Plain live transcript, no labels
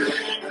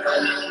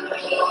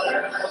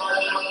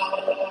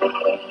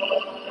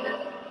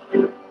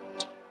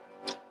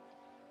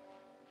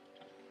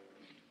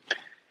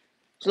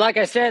like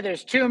I said,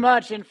 there's too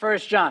much in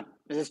First John.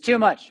 This is too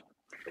much.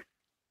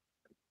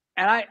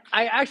 And I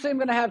actually am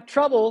going to have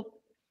trouble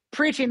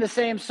preaching the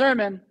same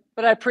sermon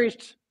that I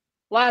preached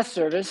last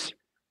service.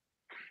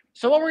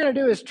 So what we're going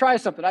to do is try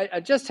something. I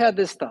just had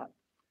this thought.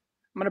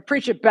 I'm going to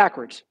preach it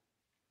backwards.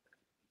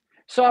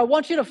 So I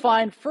want you to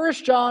find 1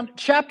 John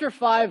chapter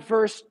 5,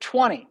 verse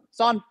 20. It's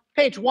on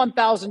page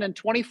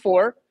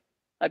 1024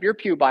 of your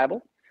pew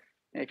Bible.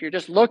 And if you're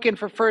just looking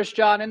for 1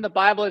 John in the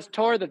Bible, it's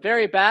toward the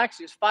very back.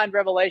 So you just find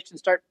Revelation,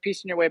 start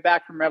piecing your way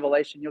back from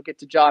Revelation. You'll get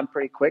to John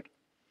pretty quick.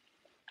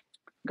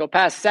 Go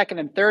past 2nd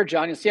and 3rd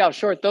John. You'll see how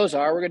short those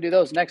are. We're going to do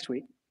those next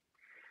week.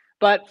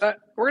 But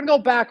we're going to go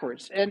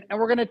backwards. And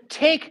we're going to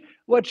take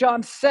what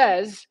John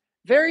says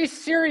very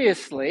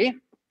seriously,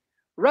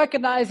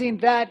 recognizing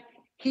that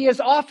he is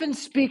often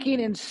speaking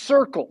in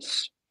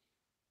circles.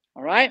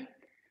 All right?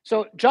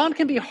 So John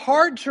can be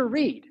hard to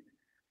read.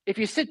 If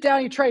you sit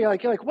down, you try, you're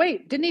like,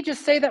 wait, didn't he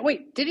just say that?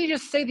 Wait, did he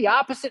just say the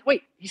opposite?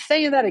 Wait, he's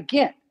saying that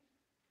again.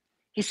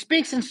 He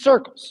speaks in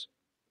circles.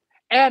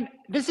 And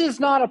this is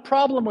not a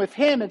problem with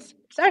him. It's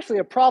actually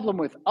a problem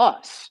with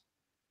us.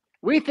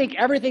 We think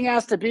everything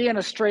has to be in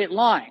a straight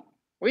line.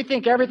 We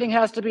think everything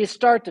has to be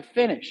start to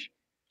finish.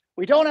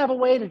 We don't have a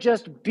way to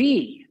just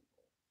be.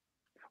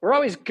 We're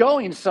always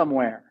going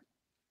somewhere.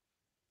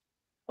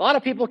 A lot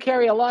of people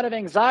carry a lot of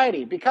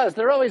anxiety because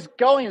they're always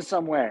going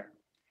somewhere.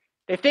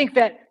 They think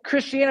that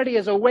Christianity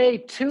is a way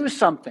to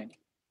something.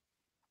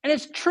 And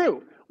it's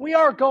true. We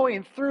are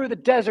going through the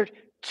desert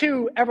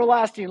to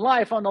everlasting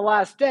life on the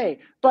last day.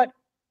 But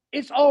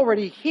it's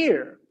already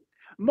here.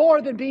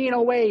 More than being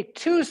a way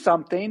to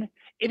something,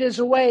 it is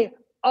a way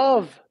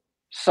of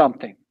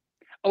something.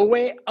 A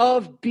way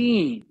of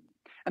being.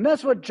 And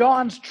that's what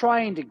John's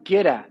trying to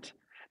get at.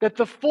 That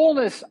the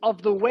fullness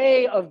of the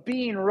way of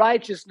being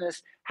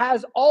righteousness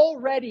has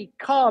already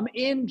come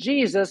in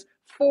Jesus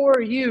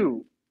for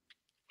you.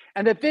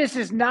 And that this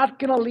is not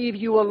going to leave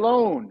you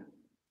alone.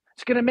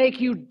 It's going to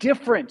make you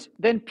different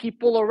than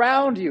people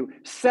around you.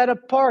 Set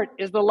apart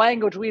is the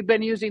language we've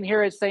been using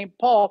here at St.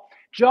 Paul.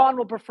 John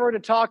will prefer to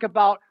talk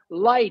about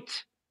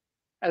light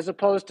as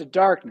opposed to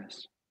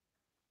darkness.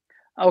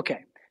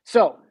 Okay,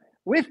 so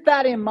with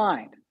that in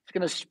mind, it's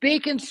going to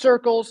speak in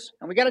circles,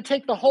 and we got to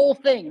take the whole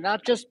thing,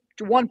 not just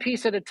one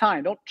piece at a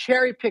time. Don't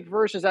cherry pick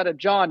verses out of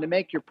John to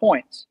make your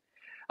points.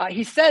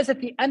 He says at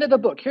the end of the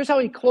book, here's how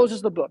he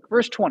closes the book,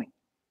 verse 20.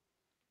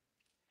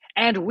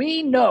 And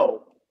we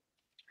know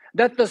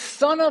that the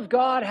Son of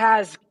God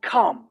has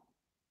come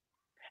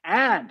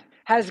and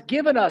has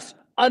given us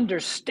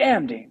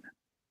understanding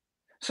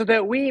so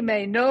that we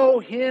may know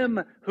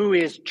him who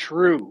is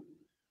true.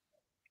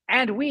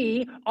 And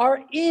we are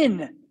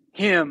in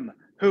him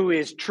who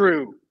is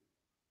true,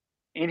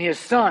 in his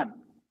Son,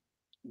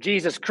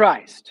 Jesus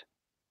Christ.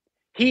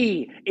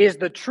 He is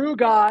the true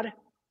God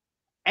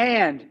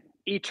and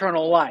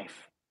eternal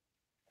life.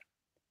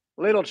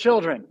 Little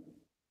children,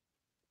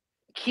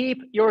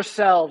 keep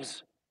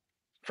yourselves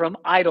from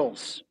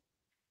idols.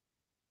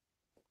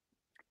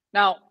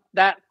 Now,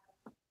 that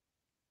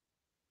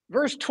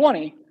verse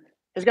 20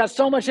 has got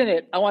so much in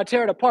it, I want to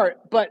tear it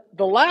apart. But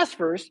the last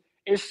verse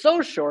is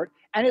so short,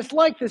 and it's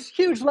like this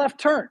huge left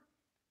turn.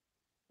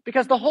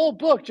 Because the whole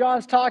book,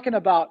 John's talking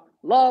about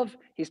love,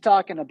 he's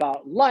talking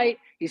about light,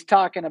 he's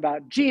talking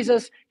about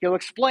Jesus. He'll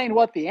explain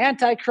what the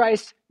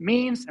Antichrist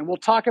means, and we'll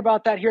talk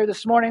about that here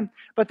this morning.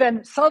 But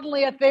then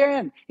suddenly at the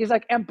end, he's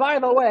like, and by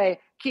the way,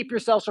 keep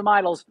yourselves from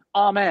idols.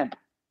 Amen.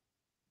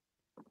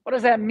 What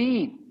does that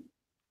mean?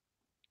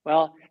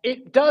 Well,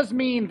 it does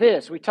mean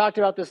this. We talked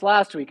about this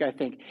last week, I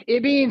think.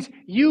 It means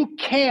you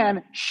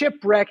can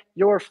shipwreck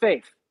your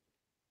faith.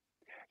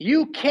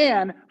 You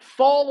can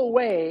fall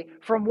away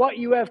from what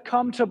you have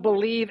come to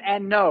believe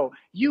and know.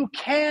 You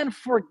can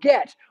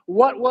forget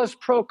what was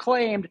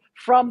proclaimed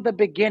from the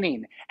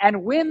beginning.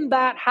 And when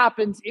that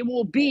happens, it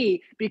will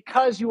be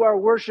because you are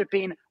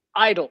worshiping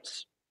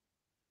idols.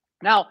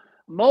 Now,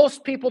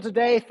 most people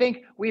today think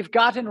we've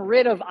gotten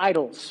rid of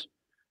idols,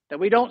 that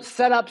we don't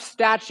set up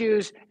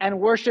statues and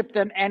worship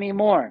them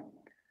anymore.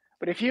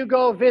 But if you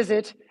go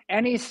visit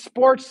any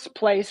sports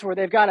place where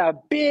they've got a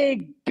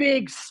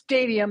big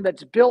stadium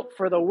that's built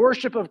for the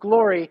worship of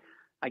glory,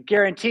 I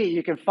guarantee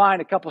you can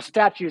find a couple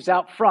statues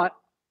out front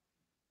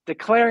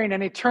declaring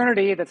an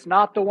eternity that's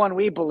not the one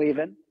we believe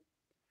in.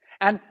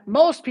 And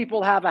most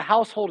people have a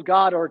household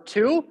god or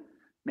two,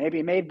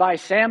 maybe made by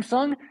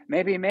Samsung,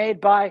 maybe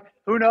made by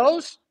who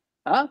knows,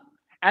 huh?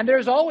 And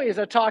there's always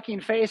a talking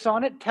face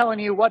on it telling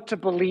you what to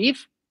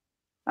believe.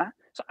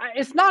 So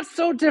it's not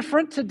so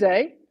different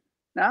today.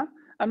 No?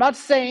 I'm not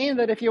saying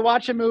that if you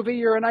watch a movie,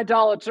 you're an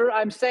idolater.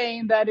 I'm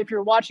saying that if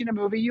you're watching a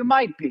movie, you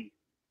might be.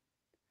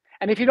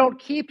 And if you don't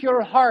keep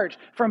your heart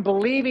from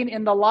believing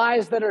in the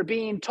lies that are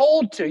being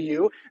told to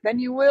you, then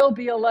you will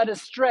be led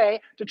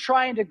astray to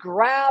trying to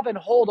grab and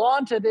hold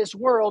on to this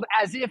world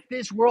as if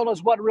this world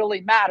is what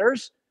really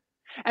matters,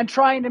 and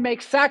trying to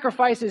make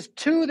sacrifices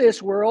to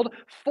this world,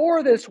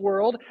 for this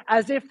world,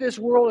 as if this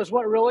world is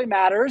what really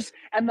matters.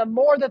 And the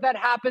more that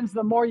happens,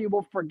 the more you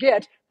will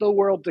forget the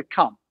world to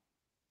come.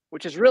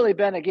 which has really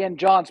been, again,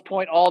 John's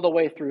point all the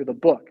way through the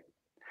book.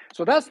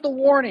 So that's the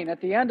warning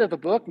at the end of the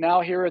book,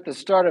 now here at the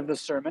start of the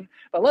sermon.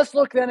 But let's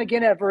look then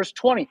again at verse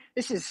 20.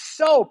 This is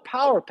so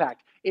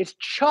power-packed. It's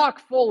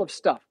chock full of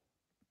stuff.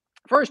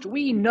 First,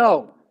 we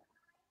know.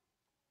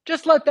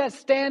 Just let that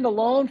stand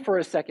alone for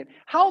a second.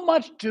 How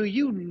much do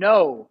you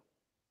know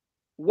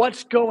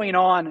what's going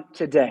on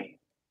today?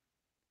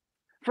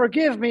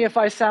 Forgive me if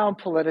I sound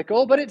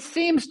political, but it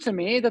seems to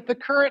me that the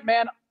current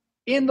man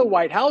in the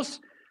White House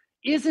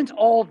isn't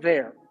all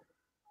there.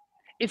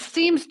 It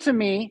seems to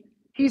me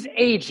he's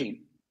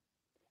aging.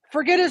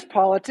 Forget his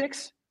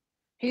politics.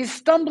 He's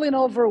stumbling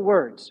over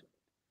words.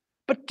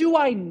 But do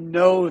I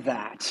know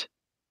that?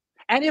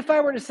 And if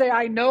I were to say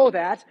I know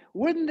that,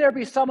 wouldn't there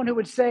be someone who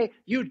would say,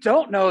 you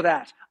don't know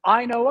that?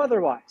 I know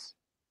otherwise.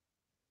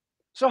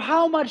 So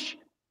how much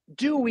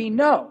do we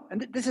know?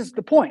 And this is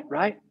the point,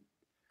 right?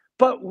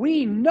 But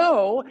we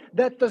know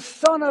that the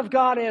Son of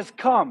God has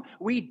come.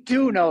 We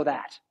do know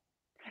that.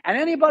 And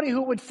anybody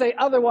who would say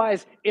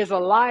otherwise is a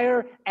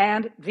liar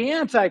and the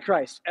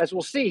Antichrist, as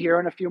we'll see here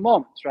in a few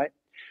moments, right?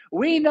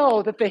 We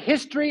know that the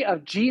history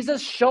of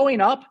Jesus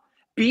showing up,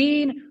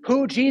 being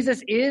who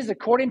Jesus is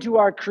according to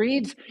our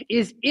creeds,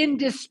 is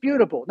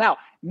indisputable. Now,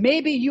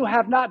 maybe you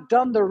have not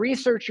done the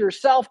research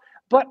yourself,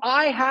 but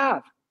I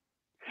have.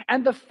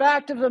 And the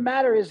fact of the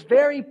matter is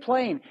very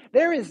plain.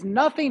 There is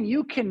nothing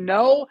you can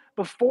know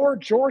before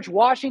George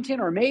Washington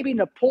or maybe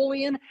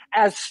Napoleon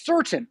as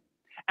certain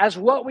as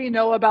what we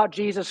know about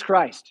Jesus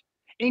Christ,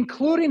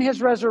 including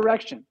his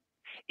resurrection.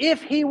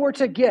 If he were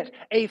to get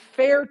a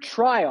fair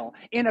trial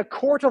in a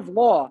court of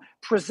law,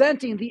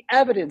 presenting the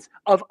evidence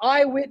of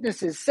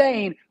eyewitnesses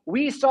saying,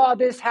 we saw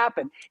this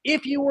happen,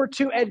 if you were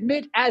to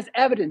admit as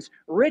evidence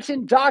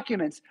written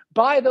documents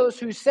by those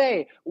who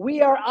say,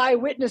 we are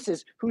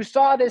eyewitnesses who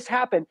saw this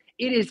happen,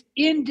 it is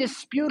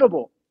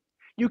indisputable.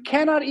 You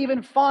cannot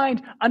even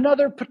find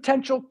another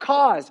potential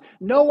cause.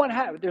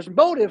 There's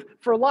motive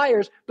for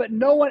liars, but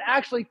no one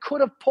actually could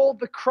have pulled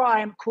the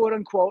crime, quote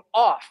unquote,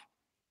 off.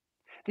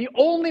 The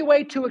only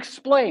way to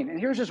explain, and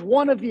here's just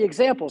one of the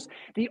examples,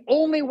 the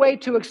only way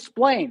to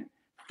explain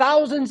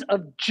thousands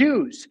of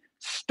Jews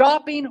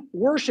stopping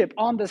worship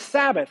on the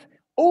Sabbath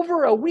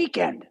over a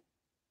weekend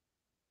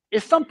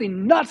is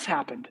something nuts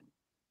happened.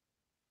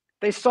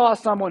 They saw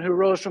someone who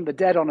rose from the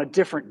dead on a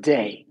different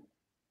day.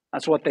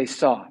 That's what they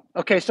saw.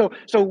 Okay, so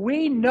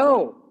we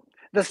know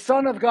the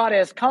Son of God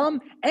has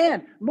come,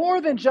 and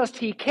more than just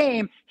he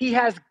came, he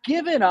has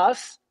given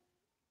us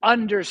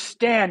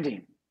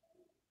understanding.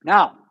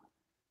 Now,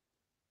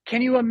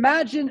 can you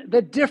imagine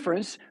the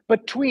difference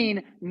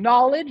between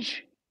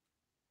knowledge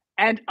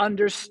and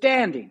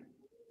understanding?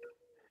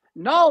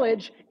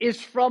 Knowledge is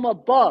from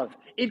above.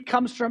 It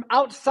comes from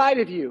outside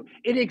of you.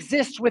 It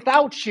exists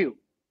without you.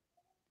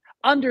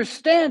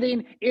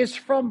 Understanding is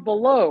from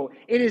below.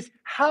 It is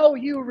how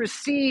you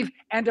receive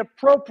and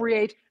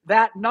appropriate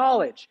that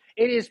knowledge.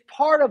 It is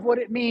part of what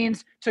it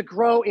means to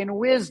grow in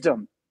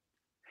wisdom.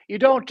 You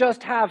don't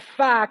just have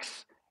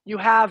facts, you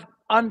have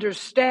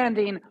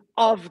understanding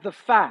of the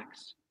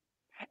facts.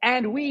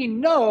 And we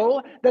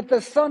know that the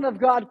Son of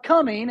God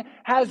coming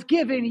has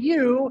given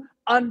you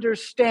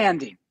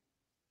understanding.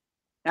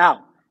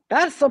 Now,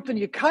 that's something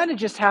you kind of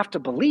just have to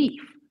believe.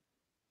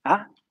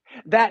 Huh?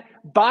 That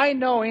by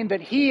knowing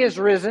that he is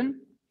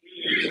risen,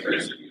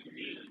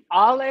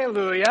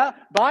 alleluia,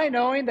 by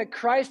knowing that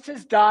Christ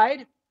has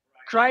died,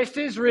 Christ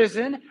is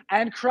risen,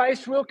 and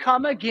Christ will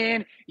come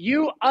again,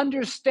 you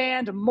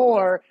understand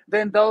more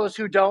than those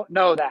who don't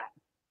know that.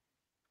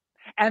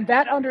 And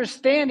that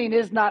understanding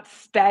is not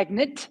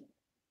stagnant.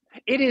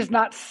 It is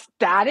not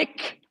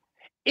static.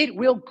 It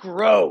will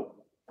grow.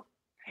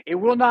 It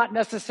will not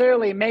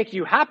necessarily make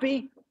you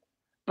happy,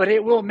 but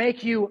it will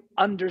make you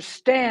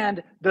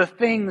understand the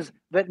things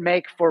that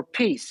make for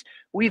peace.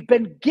 We've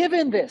been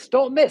given this.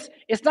 Don't miss.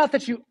 It's not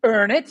that you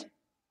earn it.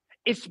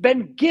 It's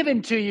been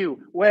given to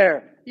you.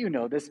 Where? You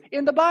know this.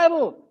 In the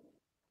Bible.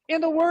 In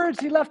the words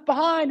he left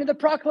behind, in the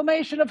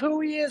proclamation of who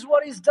he is,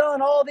 what he's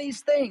done, all these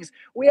things.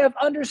 We have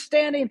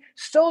understanding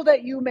so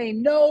that you may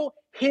know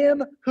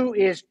him who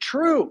is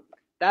true.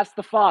 That's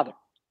the Father.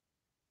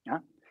 Yeah?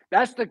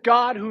 That's the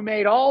God who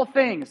made all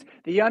things.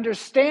 The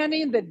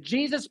understanding that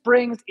Jesus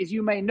brings is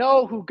you may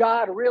know who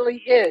God really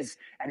is.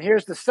 And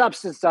here's the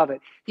substance of it.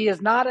 He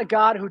is not a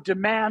God who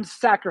demands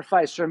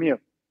sacrifice from you.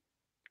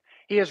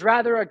 He is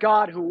rather a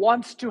God who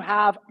wants to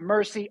have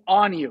mercy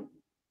on you.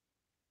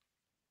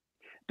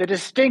 The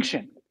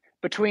distinction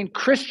between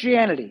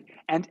Christianity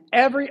and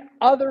every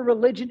other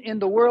religion in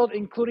the world,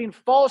 including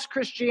false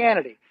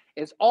Christianity,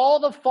 is all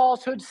the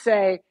falsehoods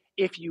say,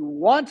 if you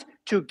want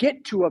to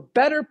get to a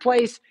better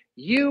place,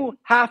 you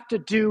have to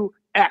do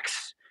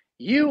X.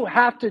 You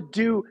have to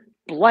do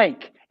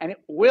blank, and it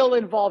will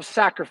involve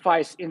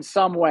sacrifice in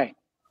some way.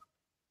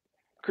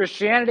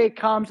 Christianity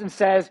comes and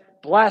says,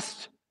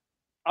 blessed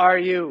are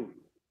you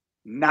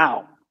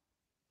now.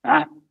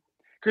 Huh?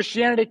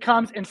 Christianity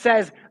comes and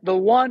says, the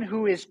one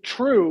who is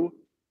true,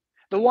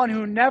 the one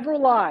who never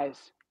lies,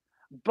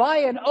 by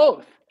an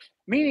oath,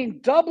 meaning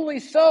doubly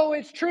so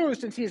it's true,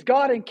 since he's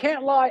God and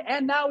can't lie,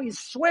 and now he's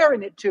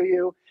swearing it to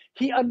you.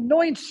 He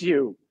anoints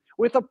you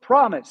with a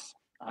promise.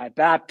 I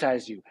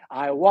baptize you.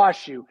 I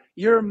wash you.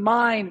 You're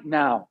mine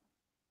now.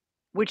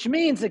 Which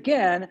means,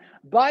 again,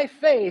 by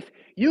faith,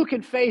 you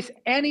can face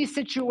any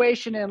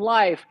situation in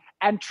life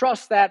and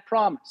trust that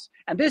promise.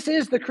 And this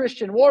is the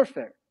Christian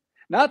warfare.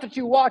 Not that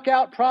you walk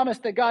out, promise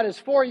that God is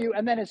for you,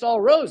 and then it's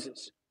all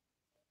roses.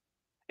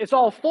 It's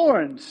all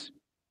thorns.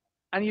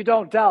 And you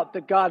don't doubt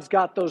that God's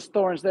got those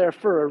thorns there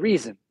for a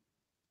reason.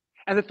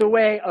 And that the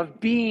way of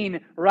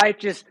being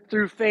righteous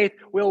through faith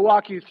will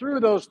walk you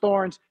through those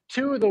thorns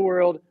to the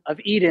world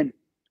of Eden,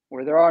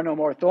 where there are no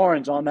more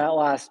thorns on that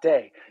last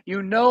day.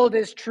 You know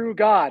this true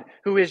God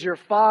who is your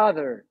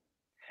Father,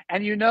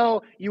 and you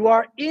know you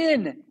are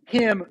in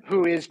him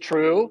who is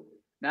true,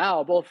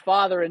 now both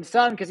Father and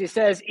Son, because he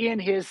says in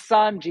his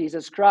Son,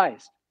 Jesus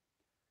Christ.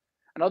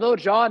 And although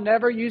John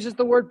never uses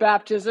the word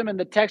baptism in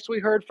the text we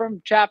heard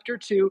from chapter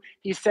 2,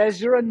 he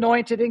says you're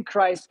anointed in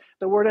Christ,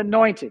 the word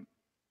anointed.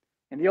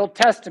 In the Old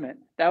Testament,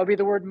 that would be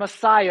the word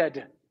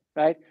Messiahed,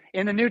 right?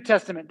 In the New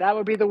Testament, that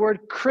would be the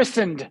word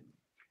christened.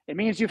 It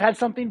means you've had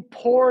something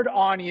poured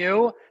on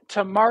you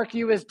to mark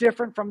you as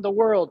different from the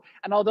world.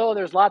 And although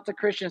there's lots of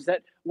Christians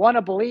that want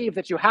to believe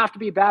that you have to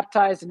be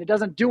baptized and it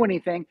doesn't do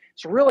anything,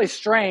 it's really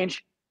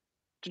strange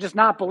to just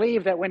not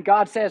believe that when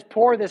God says,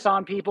 pour this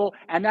on people,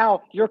 and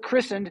now you're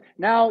christened,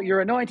 now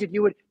you're anointed,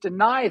 you would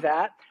deny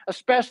that,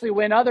 especially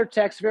when other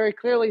texts very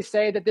clearly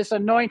say that this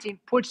anointing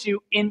puts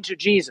you into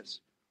Jesus.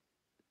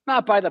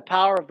 Not by the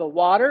power of the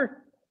water,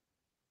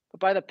 but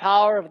by the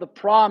power of the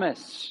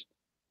promise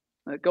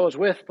that goes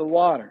with the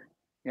water.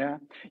 Yeah,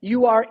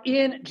 you are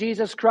in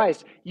Jesus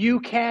Christ. You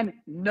can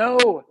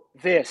know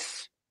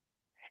this,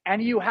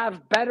 and you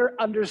have better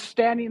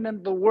understanding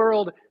than the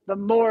world the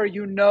more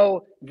you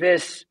know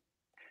this,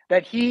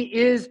 that he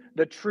is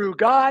the true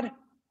God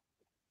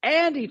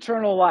and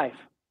eternal life.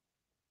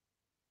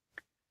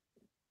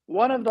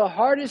 One of the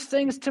hardest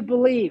things to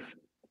believe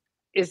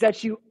is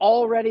that you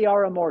already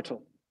are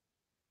immortal.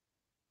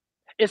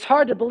 It's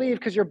hard to believe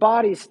because your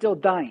body is still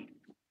dying.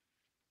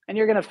 And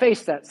you're going to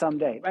face that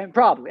someday. I mean,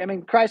 probably. I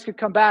mean, Christ could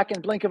come back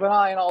in blink of an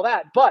eye and all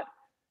that. But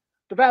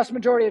the vast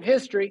majority of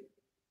history,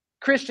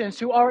 Christians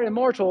who are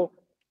immortal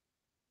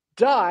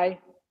die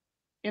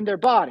in their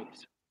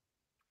bodies.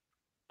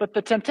 But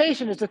the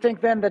temptation is to think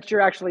then that you're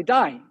actually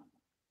dying,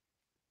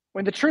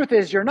 when the truth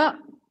is you're not.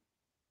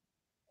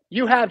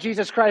 You have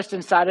Jesus Christ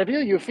inside of you.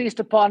 You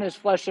feast upon his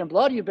flesh and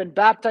blood. You've been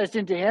baptized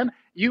into him.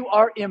 You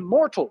are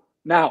immortal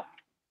now.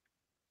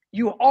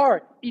 You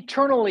are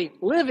eternally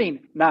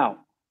living now.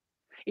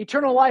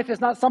 Eternal life is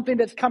not something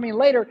that's coming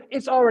later.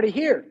 It's already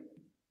here.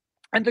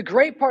 And the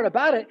great part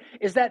about it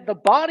is that the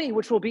body,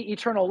 which will be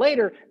eternal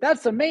later,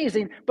 that's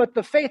amazing. But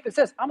the faith that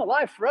says, I'm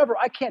alive forever,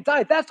 I can't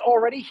die, that's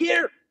already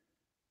here.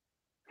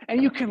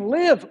 And you can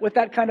live with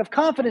that kind of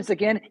confidence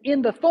again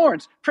in the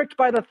thorns, pricked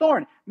by the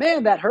thorn.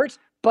 Man, that hurts,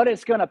 but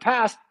it's going to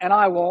pass and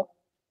I won't.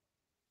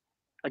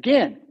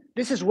 Again,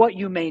 this is what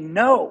you may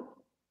know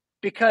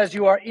because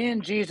you are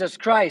in Jesus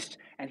Christ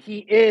and he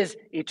is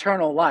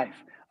eternal life.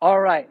 All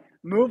right,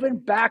 moving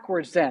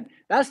backwards then.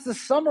 That's the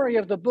summary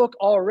of the book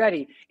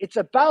already. It's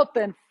about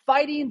then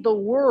fighting the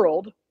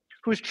world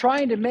who's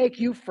trying to make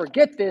you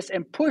forget this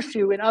and push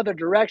you in other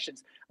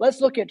directions.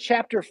 Let's look at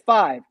chapter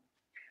 5,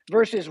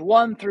 verses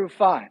 1 through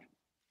 5,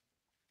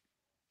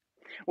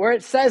 where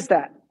it says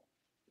that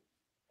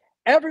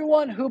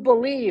everyone who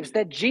believes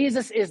that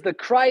Jesus is the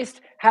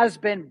Christ has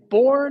been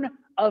born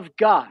of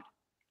God.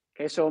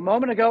 Okay, so a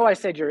moment ago I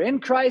said you're in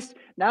Christ.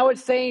 Now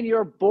it's saying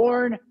you're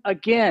born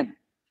again.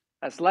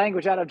 That's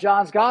language out of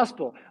John's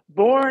gospel.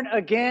 Born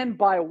again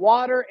by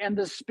water and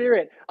the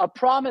Spirit. A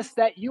promise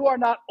that you are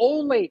not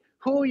only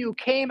who you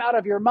came out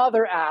of your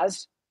mother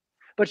as,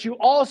 but you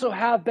also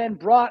have been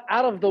brought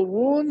out of the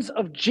wounds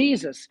of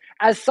Jesus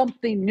as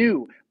something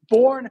new,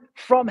 born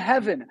from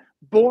heaven,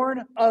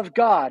 born of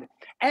God.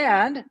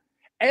 And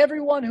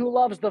everyone who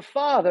loves the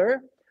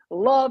Father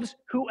loves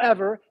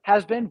whoever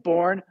has been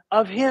born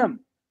of him.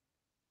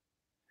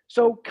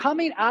 So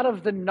coming out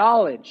of the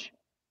knowledge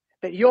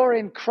that you're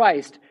in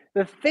Christ,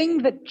 the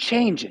thing that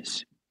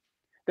changes,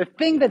 the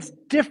thing that's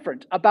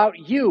different about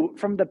you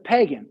from the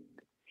pagan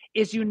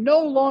is you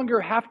no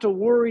longer have to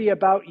worry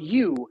about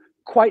you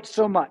quite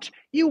so much.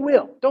 You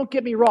will, don't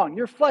get me wrong,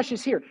 your flesh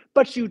is here,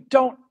 but you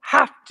don't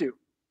have to.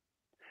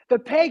 The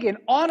pagan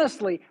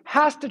honestly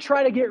has to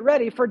try to get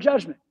ready for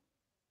judgment.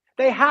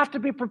 They have to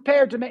be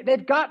prepared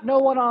they've got no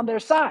one on their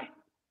side.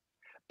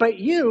 But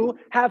you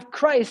have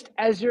Christ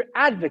as your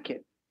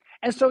advocate.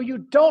 And so you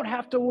don't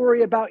have to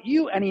worry about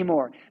you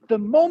anymore. The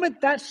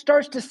moment that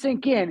starts to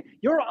sink in,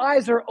 your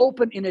eyes are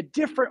open in a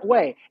different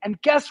way.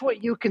 And guess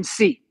what you can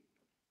see?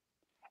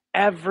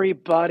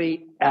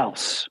 Everybody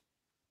else.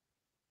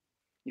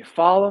 You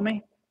follow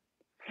me?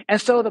 And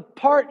so the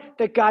part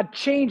that God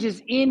changes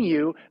in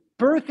you,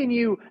 birthing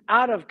you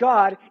out of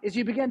God, is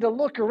you begin to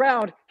look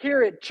around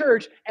here at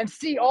church and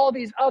see all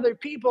these other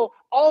people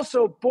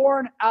also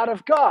born out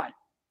of God.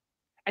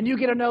 And you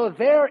get to know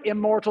they're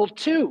immortal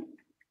too.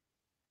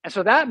 And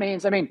so that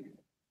means,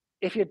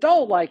 if you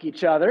don't like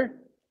each other,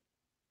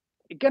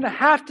 you're going to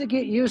have to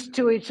get used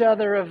to each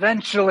other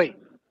eventually.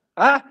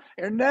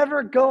 You're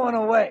never going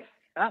away.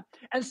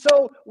 And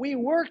so we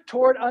work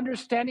toward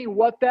understanding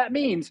what that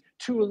means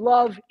to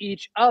love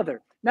each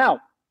other. Now,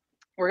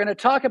 we're going to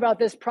talk about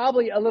this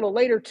probably a little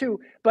later too,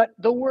 but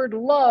the word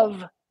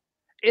love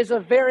is a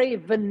very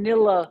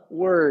vanilla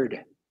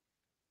word.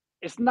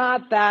 It's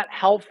not that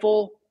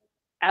helpful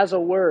as a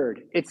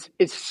word. It's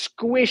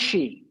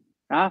squishy.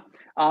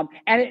 And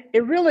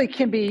it really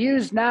can be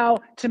used now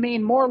to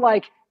mean more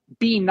like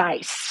be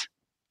nice.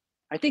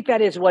 I think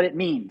that is what it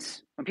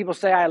means. When people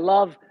say, I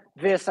love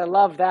this, I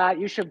love that,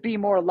 you should be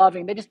more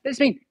loving, they just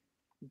mean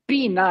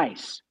be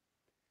nice.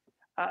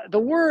 The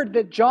word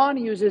that John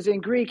uses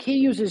in Greek, he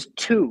uses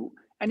two,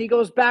 and he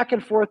goes back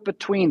and forth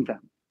between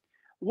them.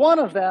 One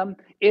of them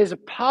is a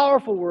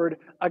powerful word,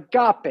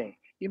 agape.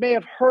 You may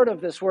have heard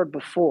of this word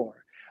before.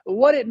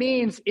 What it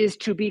means is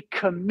to be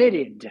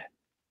committed.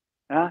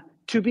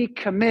 To be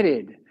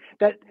committed.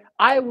 That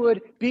I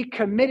would be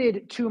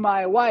committed to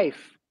my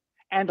wife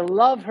and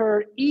love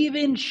her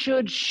even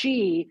should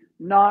she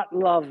not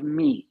love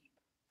me.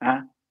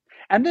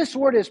 And this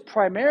word is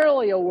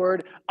primarily a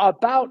word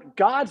about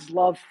God's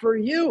love for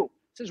you.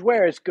 This is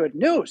where it's good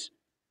news.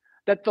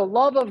 That the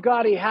love of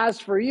God he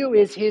has for you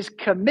is his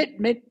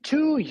commitment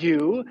to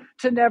you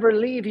to never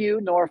leave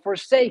you nor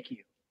forsake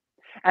you.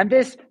 And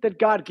this that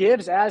God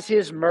gives as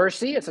his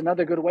mercy, it's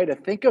another good way to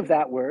think of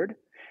that word.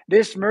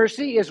 This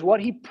mercy is what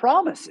he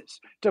promises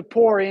to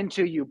pour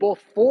into you,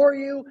 both for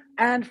you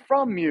and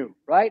from you,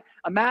 right?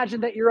 Imagine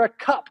that you're a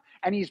cup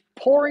and he's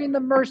pouring the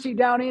mercy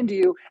down into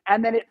you,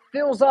 and then it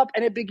fills up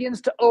and it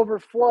begins to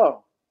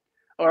overflow.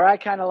 Or I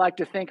kind of like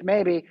to think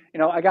maybe,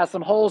 I got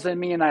some holes in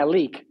me and I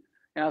leak.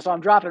 So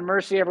I'm dropping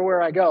mercy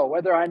everywhere I go,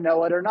 whether I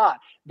know it or not.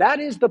 That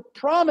is the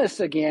promise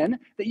again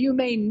that you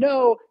may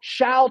know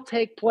shall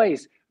take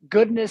place.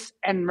 Goodness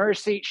and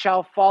mercy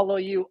shall follow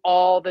you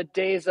all the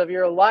days of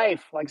your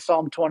life, like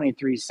Psalm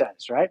 23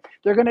 says, right?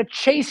 They're going to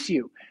chase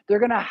you. They're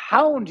going to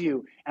hound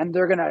you, and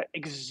they're going to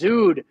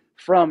exude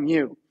from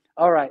you.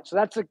 All right, so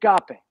that's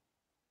agape.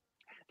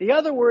 The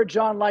other word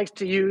John likes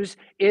to use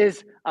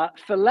is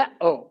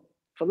phileo.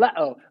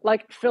 Phileo,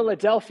 like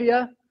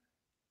Philadelphia,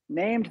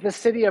 named the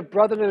city of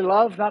brotherly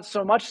love, not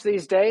so much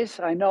these days.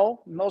 I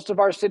know most of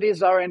our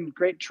cities are in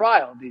great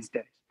trial these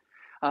days.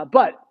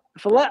 But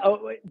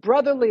phileo,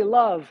 brotherly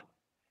love,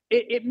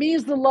 it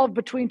means the love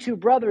between two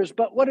brothers,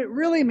 but what it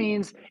really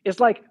means is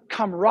like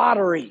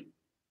camaraderie.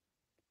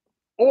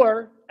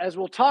 Or, as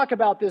we'll talk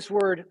about this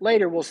word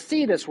later, we'll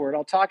see this word,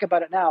 I'll talk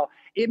about it now.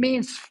 It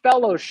means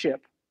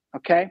fellowship,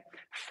 okay?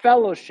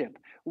 Fellowship.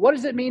 What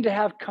does it mean to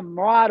have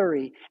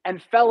camaraderie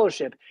and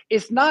fellowship?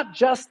 It's not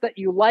just that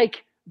you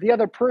like the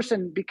other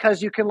person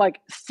because you can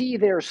see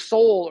their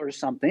soul or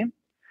something.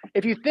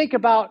 If you think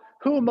about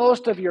who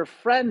most of your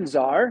friends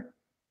are,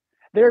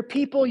 they're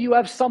people you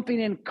have something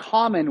in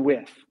common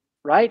with,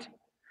 right?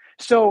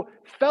 So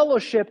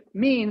fellowship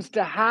means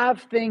to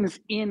have things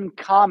in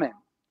common.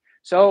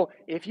 So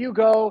if you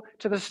go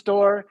to the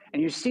store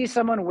and you see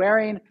someone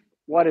wearing,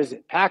 what is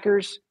it,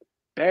 Packers,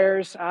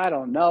 Bears, I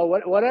don't know,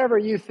 whatever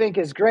you think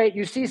is great,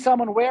 you see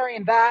someone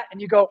wearing that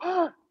and you go,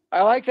 oh,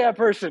 I like that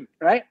person,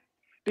 right?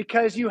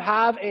 Because you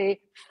have a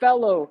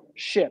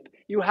fellowship.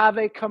 You have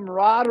a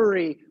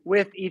camaraderie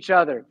with each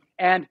other.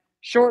 And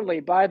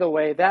shortly, by the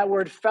way, that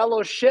word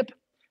fellowship,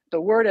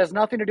 the word has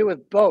nothing to do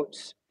with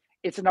boats.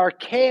 It's an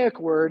archaic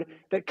word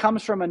that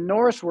comes from a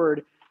Norse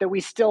word that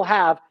we still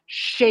have,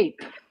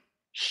 shape,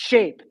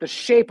 the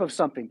shape of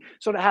something.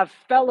 So to have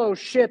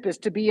fellowship is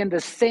to be in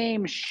the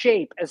same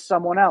shape as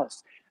someone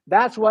else.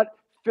 That's what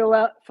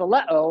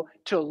phileo,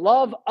 to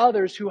love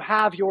others who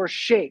have your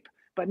shape.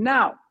 But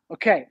now,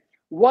 okay,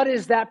 what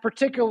is that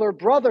particular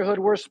brotherhood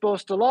we're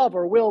supposed to love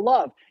or will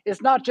love?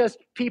 It's not just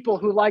people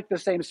who like the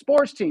same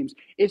sports teams.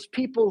 It's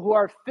people who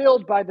are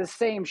filled by the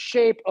same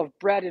shape of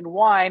bread and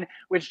wine,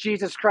 which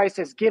Jesus Christ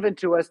has given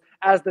to us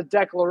as the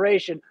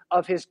declaration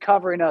of his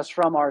covering us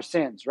from our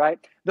sins, right?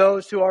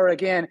 Those who are,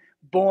 again,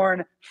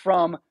 born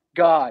from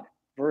God.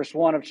 Verse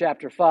 1 of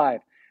chapter 5.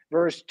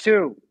 Verse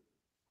 2.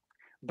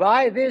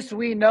 By this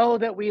we know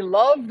that we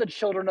love the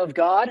children of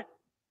God,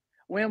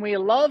 when we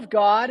love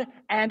God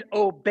and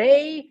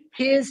obey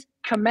his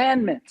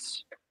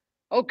commandments.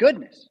 Oh,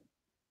 goodness.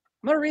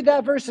 I'm going to read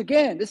that verse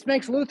again. This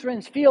makes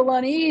Lutherans feel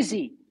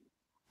uneasy.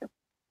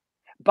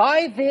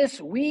 By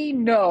this we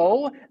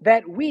know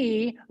that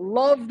we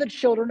love the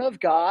children of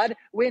God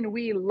when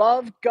we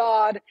love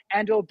God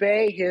and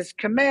obey his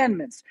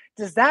commandments.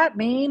 Does that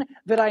mean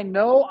that I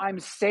know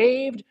I'm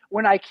saved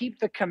when I keep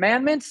the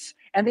commandments?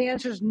 And the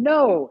answer is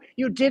no,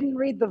 you didn't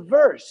read the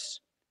verse.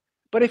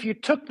 But if you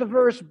took the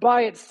verse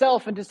by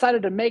itself and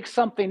decided to make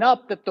something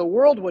up that the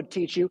world would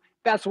teach you,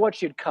 that's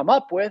what you'd come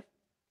up with.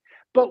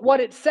 But what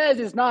it says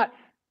is not,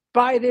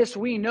 by this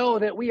we know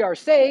that we are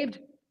saved.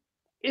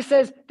 It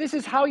says, this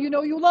is how you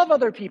know you love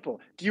other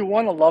people. Do you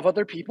want to love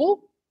other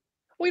people?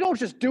 Well, you don't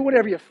just do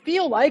whatever you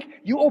feel like.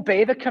 You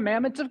obey the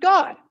commandments of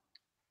God.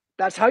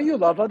 That's how you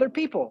love other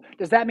people.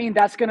 Does that mean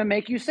that's going to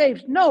make you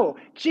saved? No,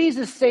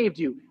 Jesus saved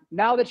you.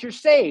 Now that you're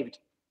saved,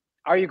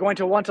 are you going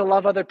to want to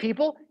love other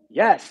people?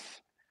 Yes.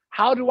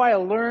 How do I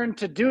learn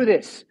to do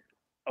this?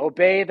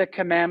 Obey the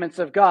commandments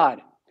of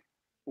God.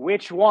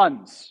 Which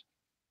ones?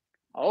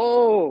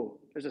 Oh,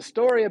 there's a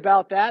story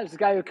about that. There's a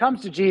guy who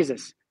comes to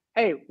Jesus.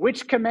 Hey,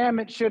 which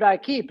commandment should I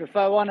keep if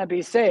I want to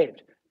be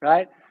saved?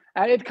 Right?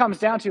 And it comes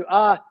down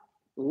to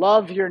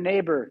love your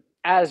neighbor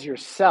as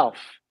yourself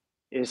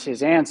is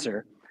his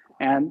answer.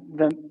 And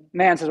the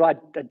man says, well,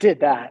 I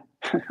did that.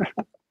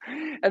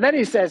 And then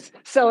he says,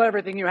 sell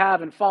everything you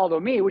have and follow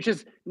me, which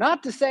is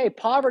not to say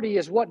poverty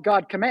is what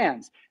God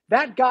commands.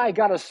 That guy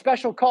got a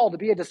special call to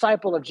be a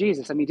disciple of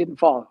Jesus, and he didn't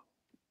follow.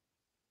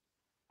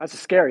 That's a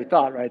scary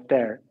thought right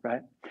there,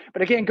 right?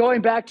 But again,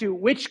 going back to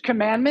which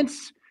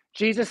commandments,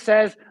 Jesus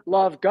says,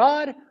 love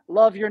God,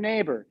 love your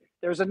neighbor.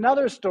 There's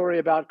another story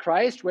about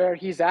Christ where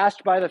he's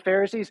asked by the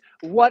Pharisees,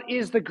 what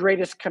is the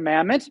greatest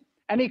commandment?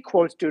 And he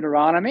quotes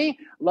Deuteronomy,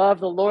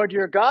 love the Lord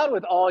your God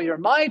with all your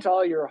might,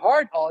 all your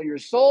heart, all your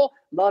soul.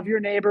 Love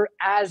your neighbor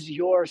as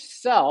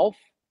yourself.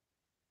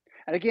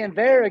 And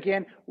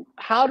again,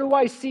 how do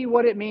I see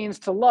what it means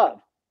to love?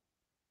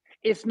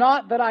 It's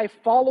not that I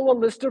follow a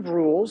list of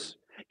rules.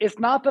 It's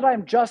not that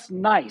I'm just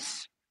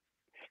nice.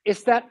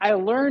 It's that I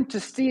learn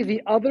to see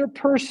the other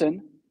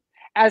person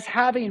as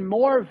having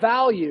more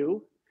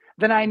value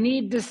than I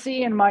need to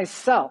see in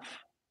myself,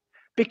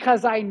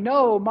 because I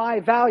know my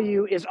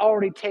value is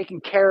already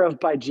taken care of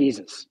by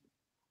Jesus.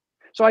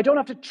 So I don't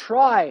have to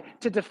try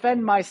to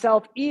defend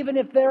myself, even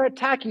if they're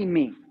attacking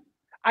me.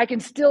 I can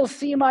still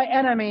see my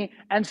enemy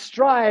and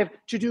strive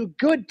to do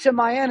good to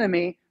my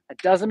enemy. That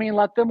doesn't mean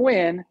let them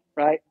win,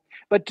 right?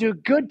 But do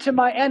good to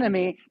my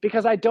enemy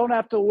because I don't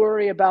have to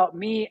worry about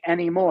me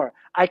anymore.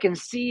 I can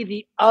see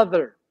the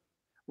other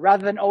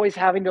rather than always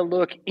having to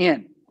look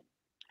in.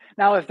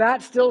 Now, if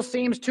that still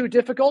seems too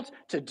difficult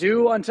to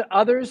do unto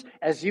others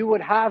as you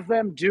would have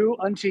them do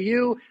unto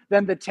you,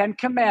 then the 10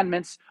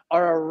 Commandments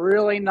are a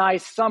really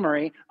nice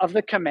summary of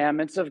the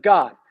commandments of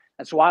God.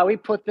 That's why we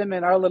put them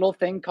in our little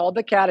thing called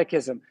the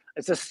Catechism.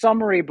 It's a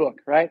summary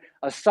book, right?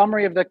 A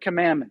summary of the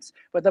commandments.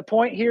 But the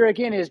point here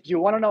again is, do you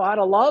want to know how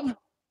to love?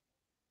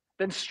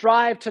 Then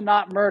strive to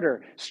not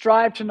murder,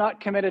 strive to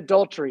not commit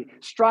adultery,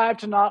 strive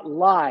to not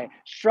lie,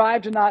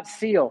 strive to not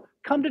steal.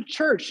 Come to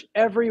church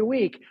every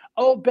week.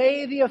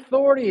 Obey the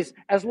authorities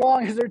as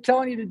long as they're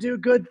telling you to do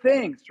good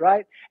things,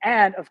 right?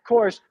 And of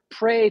course,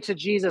 pray to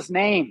Jesus'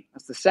 name.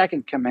 That's the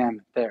second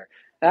commandment there.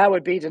 That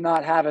would be to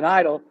not have an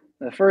idol,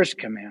 the first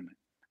commandment.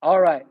 All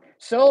right.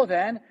 So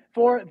then,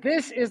 for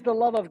this is the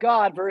love of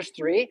God, verse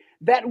 3,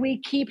 that we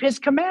keep his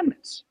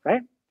commandments,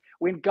 right?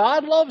 When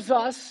God loves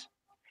us,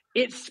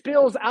 it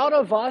spills out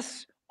of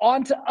us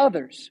onto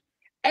others.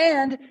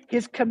 And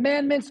his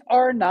commandments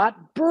are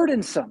not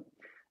burdensome.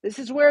 This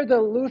is where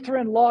the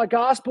Lutheran law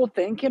gospel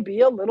thing can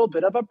be a little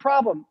bit of a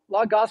problem.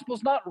 Law gospel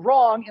is not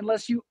wrong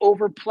unless you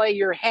overplay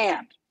your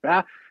hand.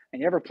 Right?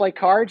 And you ever play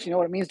cards? You know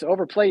what it means to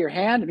overplay your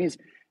hand? It means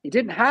you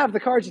didn't have the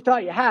cards you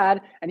thought you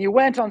had, and you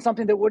went on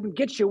something that wouldn't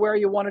get you where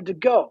you wanted to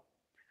go.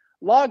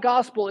 Law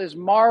gospel is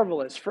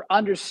marvelous for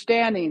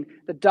understanding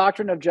the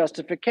doctrine of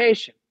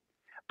justification.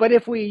 But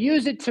if we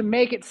use it to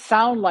make it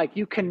sound like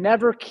you can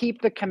never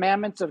keep the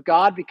commandments of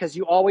God because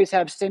you always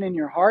have sin in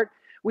your heart,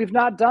 we've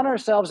not done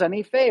ourselves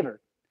any favor.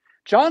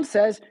 John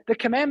says the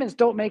commandments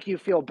don't make you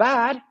feel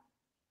bad.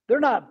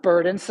 They're not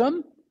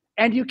burdensome,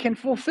 and you can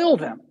fulfill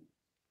them.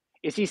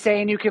 Is he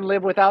saying you can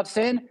live without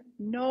sin?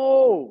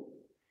 No.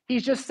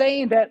 He's just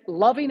saying that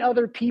loving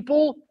other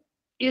people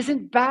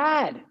isn't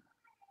bad.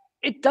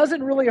 It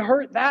doesn't really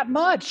hurt that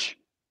much.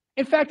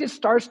 In fact, it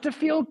starts to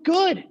feel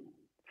good.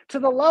 To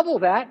the level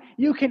that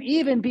you can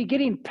even be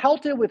getting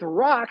pelted with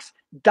rocks,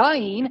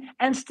 dying,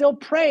 and still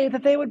pray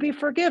that they would be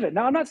forgiven.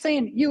 Now, I'm not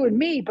saying you and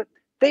me, but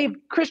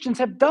Christians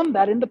have done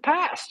that in the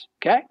past,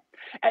 okay?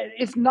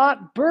 It's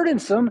not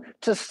burdensome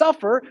to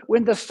suffer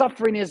when the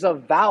suffering is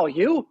of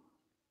value.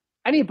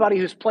 Anybody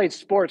who's played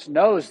sports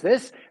knows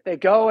this. They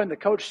go and the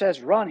coach says,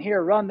 run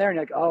here, run there, and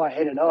you're like, oh, I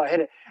hit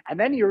it. And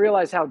then you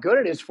realize how good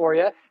it is for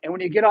you. And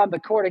when you get on the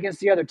court against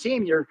the other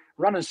team, you're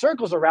running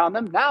circles around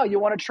them. Now you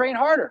want to train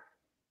harder.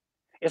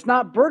 It's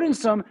not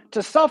burdensome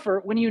to suffer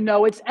when you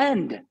know its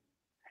end.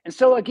 And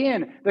so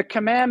again, the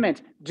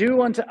commandment,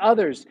 do unto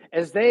others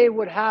as you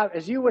would have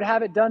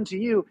it done to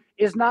you,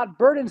 is not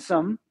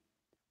burdensome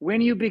when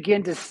you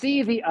begin to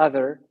see the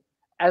other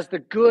as the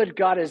good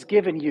God has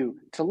given you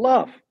to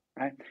love.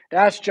 Right?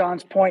 That's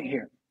John's point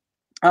here.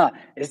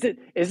 Is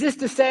this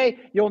to say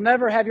you'll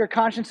never have your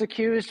conscience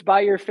accused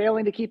by your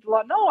failing to keep the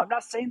law? No, I'm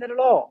not saying that at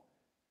all.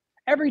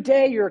 Every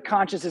day your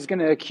conscience is going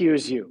to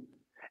accuse you.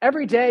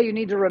 Every day you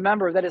need to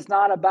remember that it's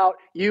not about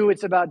you,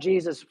 it's about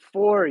Jesus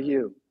for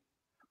you.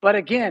 But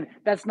again,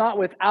 that's not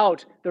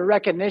without the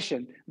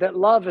recognition that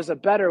love is a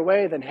better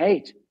way than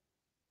hate,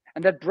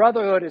 and that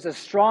brotherhood is a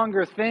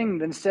stronger thing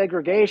than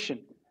segregation,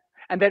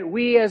 and that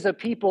we as a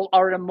people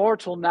are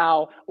immortal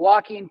now,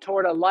 walking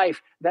toward a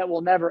life that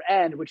will never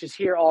end, which is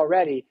here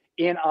already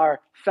in our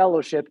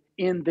fellowship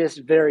in this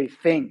very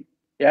thing.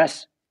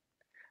 Yes?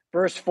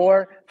 Verse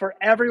 4, for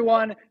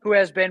everyone who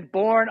has been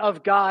born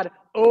of God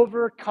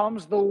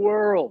overcomes the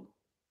world.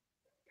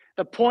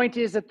 The point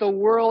is that the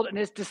world and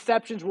its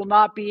deceptions will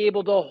not be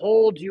able to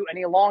hold you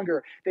any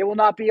longer. They will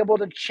not be able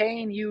to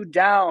chain you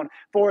down.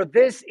 For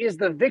this is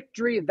the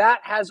victory that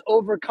has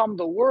overcome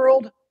the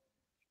world,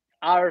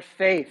 our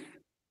faith.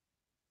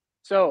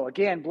 So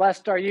again,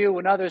 blessed are you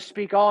when others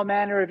speak all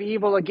manner of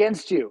evil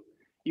against you.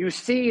 You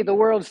see the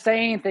world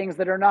saying things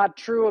that are not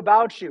true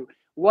about you.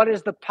 What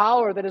is the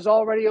power that has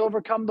already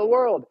overcome the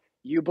world?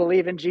 You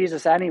believe in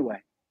Jesus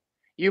anyway.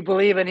 You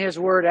believe in his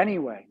word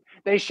anyway.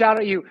 They shout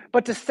at you,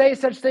 but to say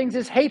such things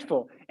is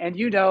hateful, and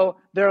you know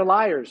they're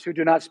liars who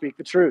do not speak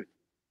the truth.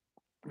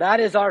 That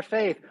is our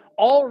faith,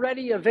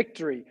 already a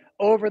victory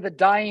over the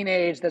dying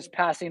age that's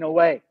passing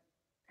away.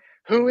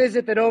 Who is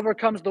it that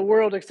overcomes the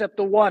world except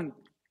the one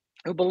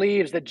who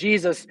believes that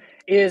Jesus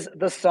is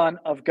the Son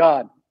of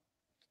God?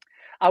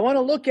 I want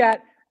to look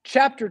at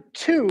chapter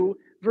 2,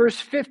 verse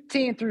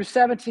 15 through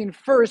 17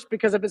 first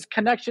because of its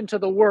connection to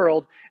the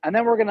world, and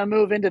then we're going to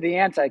move into the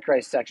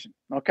Antichrist section,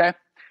 okay?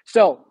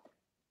 So,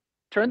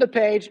 turn the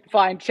page,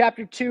 find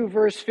chapter 2,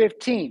 verse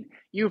 15.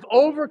 You've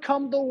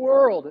overcome the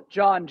world,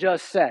 John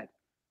just said.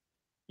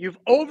 You've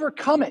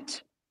overcome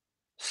it.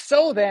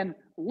 So then,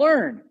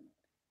 learn.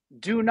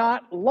 Do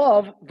not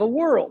love the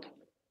world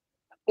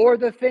or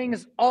the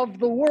things of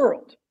the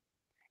world.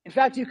 In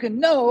fact, you can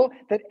know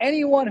that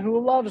anyone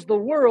who loves the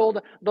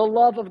world, the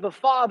love of the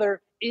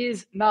Father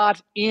is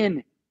not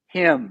in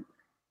him.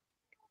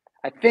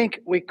 I think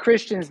we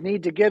Christians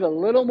need to get a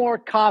little more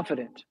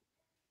confident,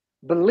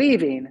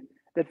 believing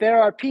that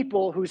there are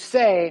people who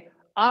say,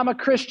 I'm a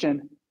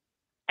Christian,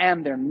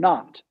 and they're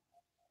not.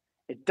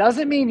 It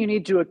doesn't mean you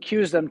need to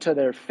accuse them to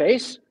their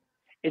face.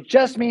 It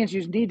just means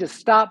you need to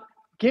stop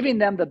giving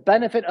them the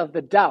benefit of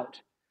the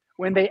doubt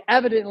when they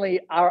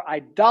evidently are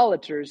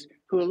idolaters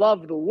who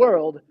love the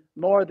world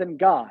more than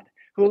God,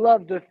 who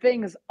love the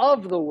things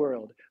of the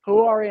world, who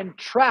are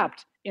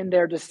entrapped in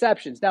their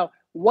deceptions. Now,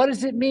 what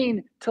does it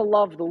mean to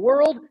love the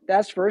world?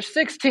 That's verse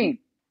 16.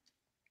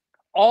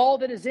 All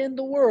that is in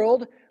the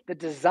world, the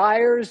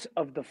desires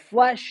of the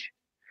flesh,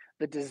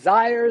 the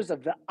desires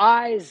of the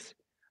eyes,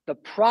 the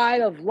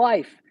pride of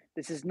life,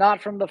 this is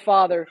not from the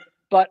Father,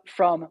 but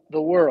from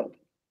the world.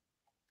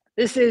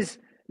 This is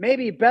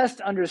maybe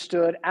best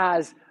understood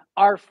as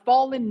our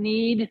fallen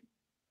need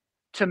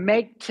to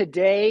make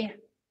today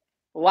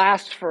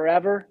last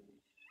forever,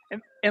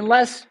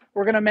 unless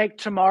we're going to make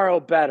tomorrow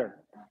better.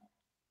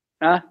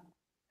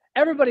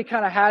 Everybody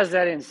kind of has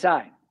that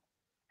inside.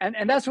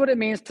 And that's what it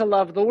means to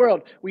love the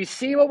world. We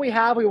see what we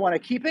have, we want to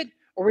keep it,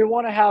 or we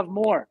want to have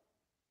more.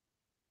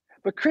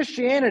 But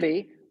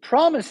Christianity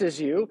promises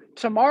you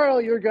tomorrow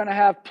you're going to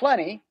have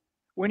plenty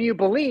when you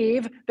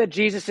believe that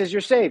Jesus is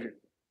your Savior.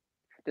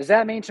 Does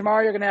that mean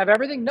tomorrow you're going to have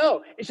everything?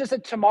 No. It's just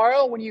that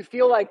tomorrow when you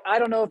feel like, I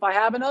don't know if I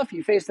have enough,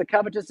 you face the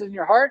covetousness in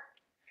your heart,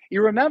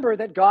 you remember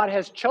that God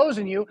has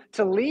chosen you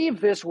to leave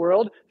this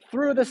world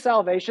through the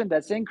salvation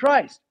that's in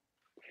Christ.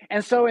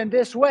 And so in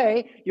this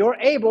way, you're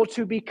able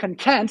to be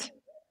content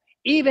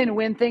even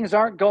when things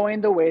aren't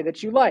going the way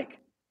that you like.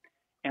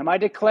 Am I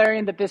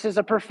declaring that this is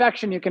a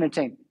perfection you can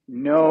attain?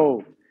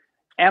 No.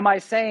 Am I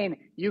saying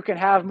you can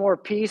have more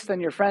peace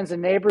than your friends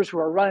and neighbors who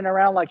are running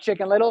around like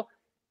Chicken Little?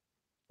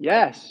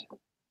 Yes.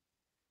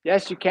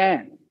 Yes, you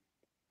can.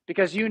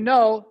 Because you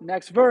know,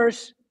 next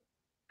verse,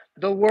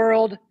 the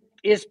world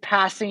is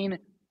passing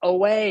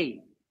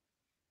away.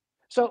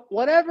 So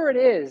whatever it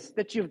is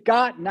that you've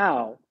got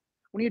now,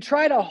 when you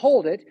try to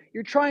hold it,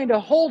 you're trying to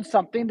hold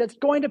something that's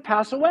going to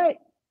pass away.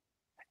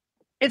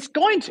 It's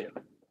going to.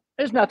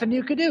 There's nothing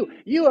you could do.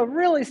 You have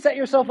really set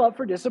yourself up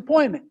for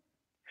disappointment.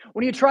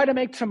 When you try to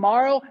make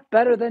tomorrow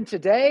better than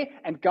today,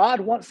 and God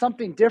wants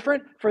something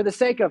different for the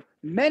sake of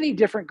many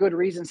different good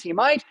reasons he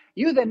might,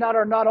 you then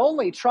are not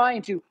only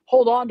trying to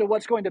hold on to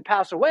what's going to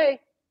pass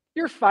away,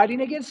 you're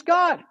fighting against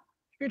God.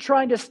 You're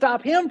trying to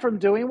stop him from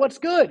doing what's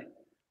good.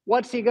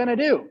 What's he going to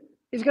do?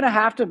 He's going to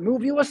have to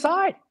move you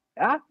aside.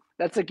 Yeah?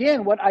 That's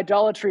again what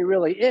idolatry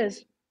really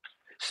is.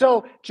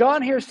 So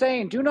John here is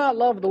saying, do not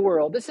love the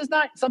world. This is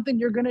not something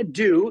you're going to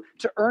do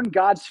to earn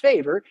God's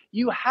favor.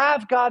 You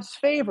have God's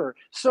favor.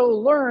 So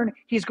learn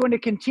he's going to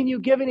continue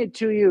giving it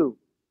to you.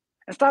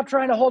 And stop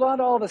trying to hold on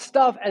to all the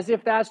stuff as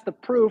if that's the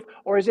proof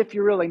or as if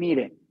you really need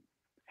it.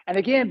 And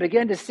again,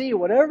 begin to see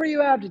whatever you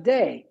have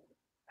today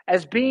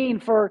as being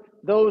for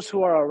those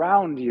who are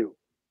around you.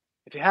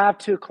 If you have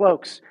 2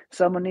 cloaks,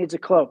 someone needs a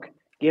cloak,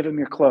 give him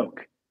your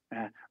cloak.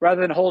 Rather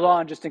than hold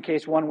on just in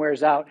case one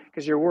wears out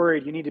because you're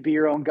worried you need to be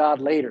your own God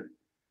later.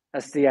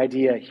 That's the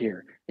idea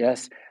here.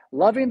 Yes.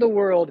 Loving the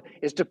world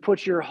is to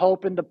put your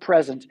hope in the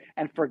present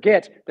and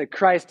forget that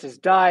Christ has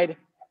died,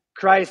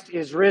 Christ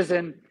is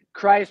risen,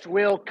 Christ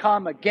will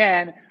come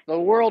again. The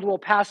world will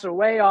pass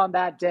away on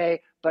that day,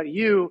 but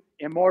you,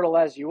 immortal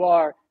as you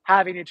are,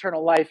 having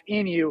eternal life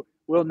in you,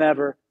 will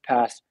never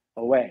pass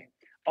away.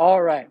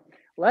 All right.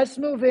 Let's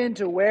move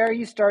into where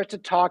he starts to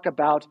talk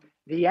about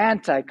the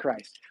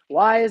Antichrist.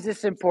 Why is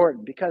this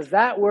important? Because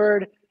that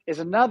word is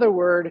another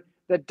word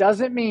that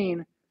doesn't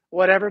mean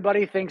what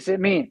everybody thinks it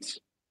means.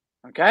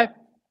 Okay?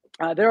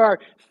 There are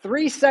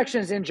 3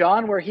 sections in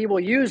John where he will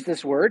use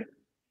this word.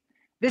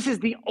 This is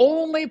the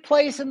only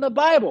place in the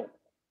Bible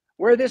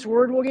where this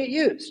word will get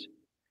used.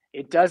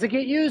 It doesn't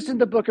get used in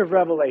the book of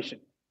Revelation.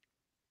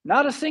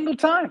 Not a single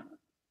time.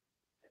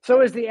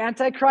 So is the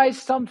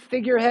Antichrist some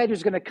figurehead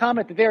who's going to come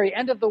at the very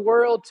end of the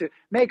world to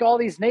make all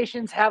these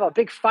nations have a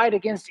big fight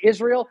against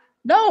Israel?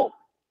 No,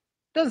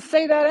 it doesn't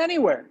say that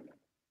anywhere.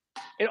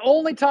 It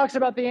only talks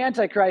about the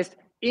Antichrist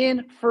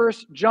in 1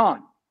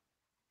 John.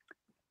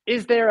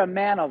 Is there a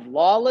man of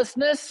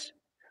lawlessness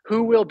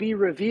who will be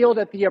revealed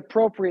at the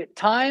appropriate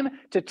time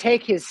to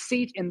take his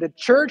seat in the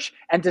church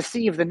and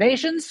deceive the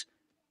nations?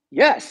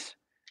 Yes,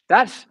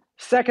 that's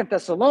 2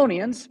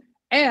 Thessalonians.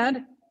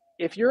 And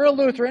if you're a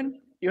Lutheran,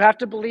 you have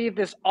to believe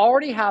this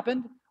already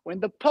happened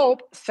when the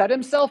Pope set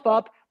himself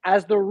up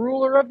as the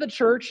ruler of the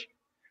church,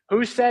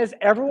 who says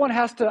everyone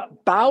has to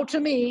bow to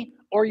me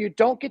or you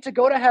don't get to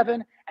go to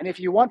heaven. And if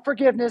you want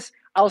forgiveness,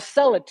 I'll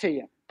sell it to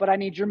you, but I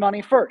need your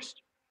money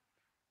first.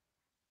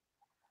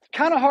 It's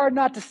kind of hard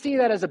not to see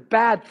that as a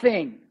bad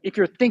thing if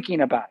you're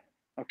thinking about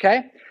it,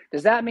 okay?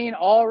 Does that mean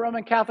all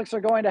Roman Catholics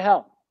are going to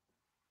hell?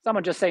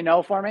 Someone just say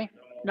no for me.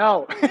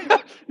 No.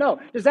 No.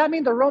 Does that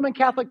mean the Roman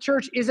Catholic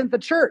Church isn't the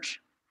church?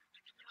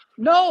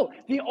 No.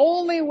 The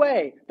only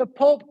way the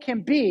Pope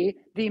can be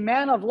the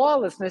man of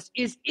lawlessness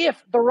is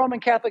if the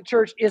Roman Catholic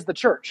Church is the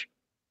church.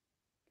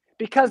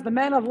 Because the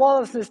man of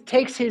lawlessness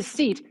takes his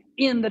seat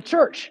in the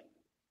church.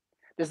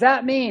 Does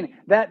that mean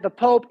that the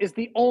Pope is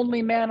the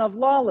only man of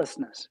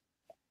lawlessness?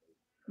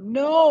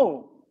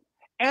 No.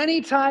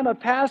 Anytime a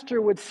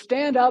pastor would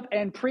stand up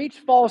and preach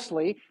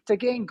falsely to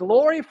gain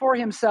glory for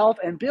himself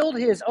and build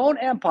his own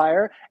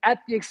empire at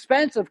the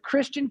expense of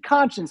Christian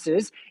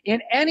consciences in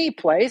any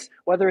place,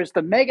 whether it's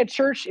the mega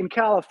church in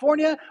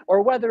California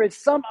or whether it's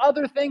some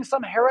other thing,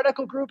 some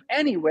heretical group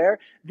anywhere,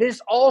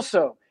 this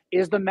also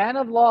is the man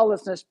of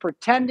lawlessness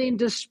pretending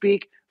to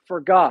speak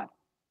for God.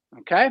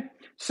 Okay?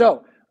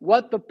 So,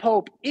 what the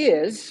Pope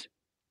is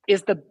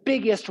the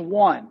biggest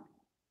one.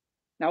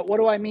 Now, what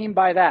do I mean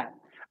by that?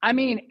 I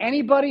mean,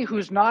 anybody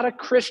who's not a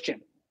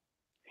Christian,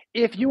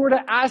 if you were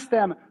to ask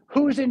them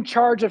who's in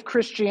charge of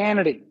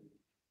Christianity,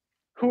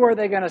 who are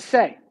they going to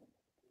say?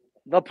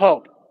 The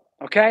Pope,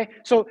 okay?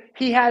 So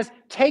he has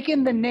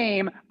taken the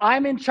name,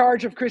 I'm in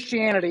charge of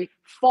Christianity,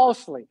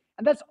 falsely.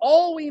 And that's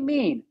all we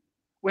mean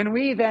when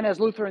we then, as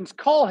Lutherans,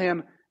 call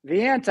him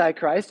the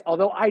Antichrist,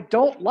 although I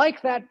don't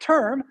like that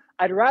term.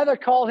 I'd rather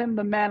call him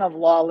the man of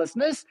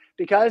lawlessness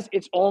because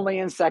it's only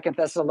in 2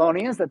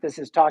 Thessalonians that this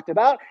is talked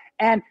about.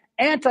 And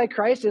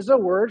Antichrist is a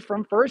word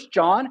from 1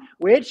 John,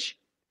 which,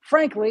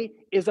 frankly,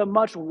 is a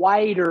much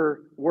wider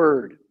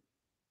word.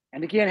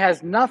 And again,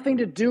 has nothing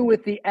to do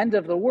with the end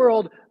of the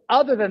world.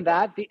 Other than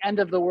that, the end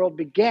of the world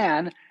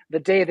began the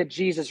day that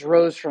Jesus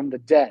rose from the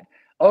dead.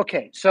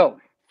 Okay, so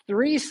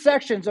 3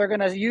 sections are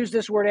going to use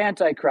this word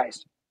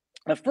Antichrist.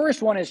 The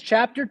first one is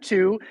chapter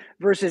 2,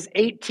 verses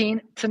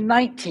 18 to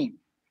 19,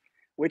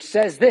 which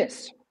says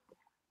this: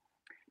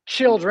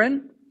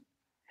 Children,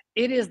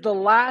 it is the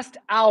last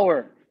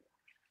hour.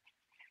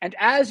 And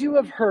as you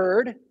have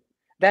heard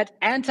that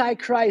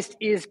Antichrist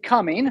is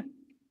coming,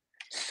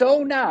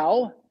 so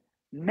now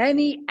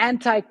many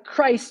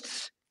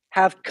Antichrists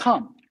have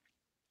come.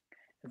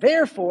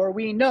 Therefore,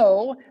 we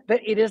know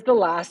that it is the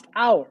last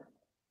hour.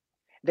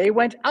 They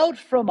went out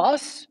from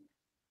us,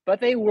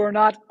 but they were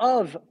not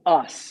of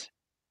us.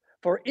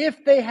 For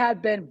if they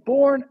had been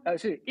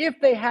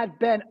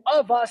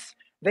of us,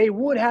 they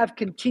would have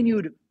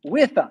continued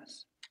with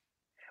us.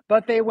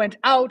 But they went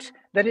out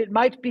that it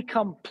might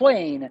become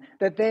plain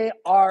that they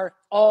are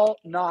all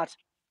not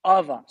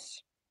of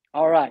us.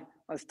 All right,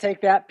 let's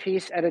take that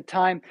piece at a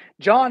time.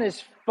 John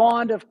is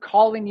fond of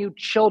calling you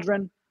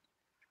children.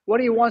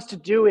 What he wants to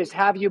do is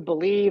have you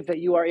believe that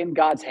you are in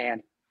God's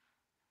hand,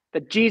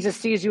 that Jesus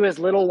sees you as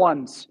little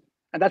ones.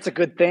 And that's a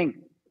good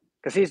thing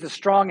because he's the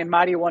strong and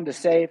mighty one to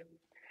save.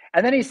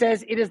 And then he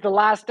says, it is the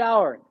last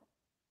hour.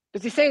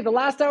 Does he say the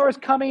last hour is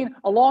coming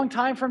a long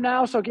time from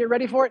now, so get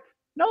ready for it?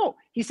 No,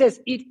 he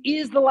says it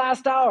is the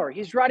last hour.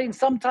 He's writing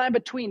sometime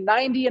between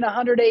 90 and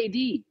 100 AD.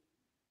 He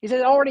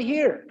says already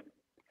here.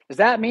 Does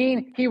that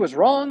mean he was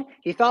wrong?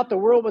 He thought the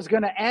world was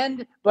going to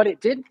end, but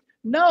it didn't?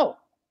 No.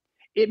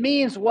 It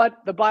means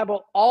what the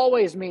Bible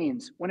always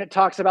means when it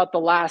talks about the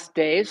last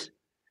days,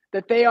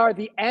 that they are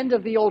the end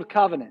of the old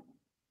covenant.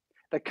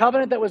 The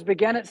covenant that was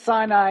begun at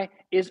Sinai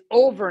is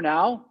over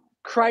now.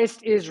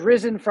 Christ is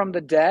risen from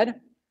the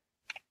dead.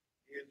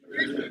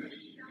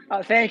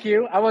 Thank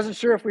you. I wasn't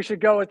sure if we should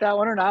go with that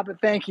one or not,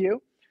 but thank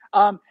you.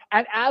 And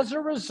as a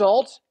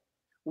result,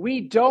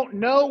 we don't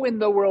know when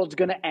the world's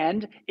going to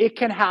end. It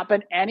can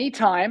happen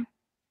anytime.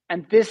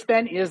 And this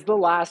then is the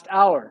last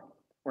hour.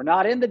 We're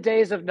not in the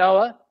days of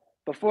Noah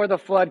before the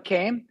flood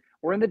came.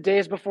 We're in the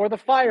days before the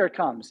fire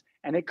comes.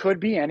 And it could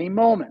be any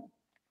moment.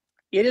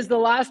 It is the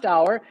last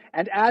hour.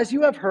 And as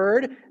you have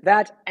heard,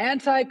 that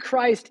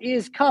Antichrist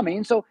is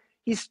coming. So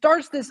he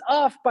starts this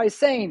off by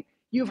saying,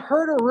 you've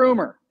heard a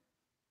rumor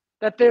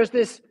that there's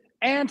this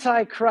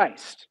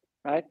Antichrist,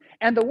 right?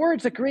 And the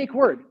word's a Greek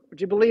word. Would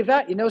you believe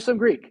that? You know some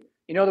Greek.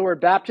 You know the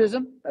word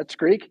baptism? That's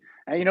Greek.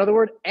 And you know the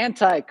word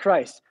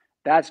antichrist?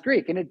 That's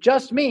Greek. And it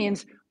just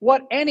means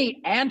what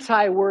any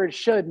anti-word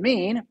should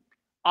mean,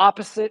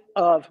 opposite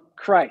of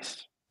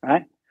Christ,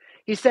 right?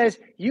 He says,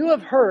 you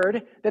have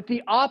heard that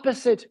the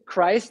opposite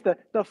Christ,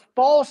 the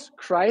false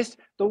Christ,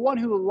 the one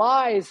who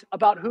lies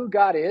about who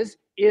God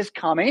is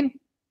coming.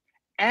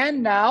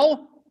 And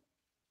now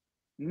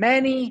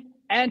many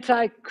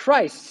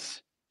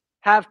antichrists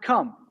have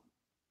come.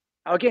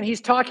 Now, again,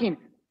 he's talking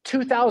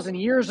 2,000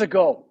 years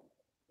ago.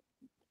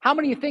 How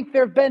many do you think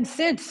there have been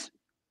since?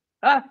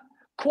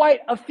 Quite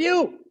a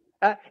few.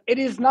 It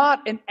is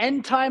not an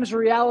end times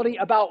reality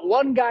about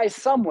one guy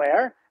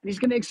somewhere. And he's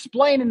going to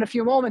explain in a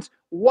few moments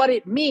what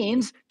it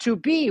means to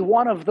be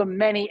one of the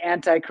many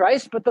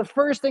antichrists. But the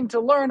first thing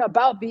to learn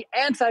about the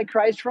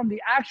antichrist from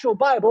the actual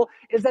Bible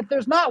is that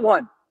there's not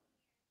one.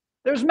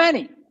 There's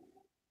many.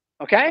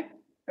 Okay?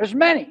 There's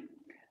many.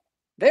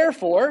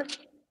 Therefore,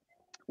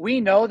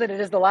 we know that it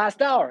is the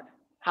last hour.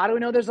 How do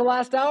we know there's the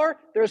last hour?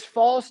 There's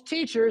false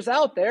teachers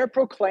out there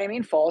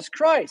proclaiming false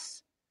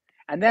Christs.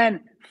 And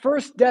then,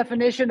 first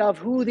definition of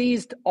who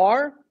these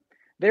are,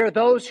 they're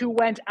those who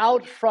went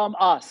out from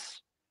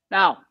us.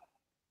 Now,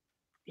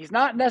 he's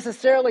not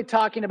necessarily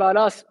talking about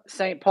us,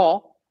 St.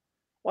 Paul.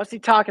 What's he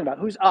talking about?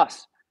 Who's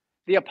us?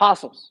 The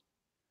apostles.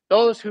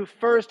 Those who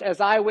first,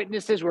 as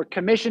eyewitnesses, were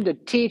commissioned to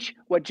teach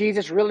what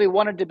Jesus really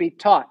wanted to be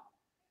taught.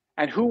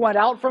 And who went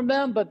out from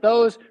them? But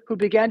those who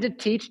began to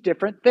teach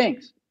different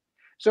things.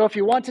 So if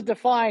you want to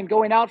define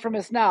going out from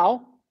us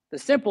now, the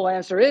simple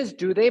answer is,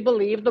 do they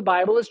believe the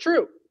Bible is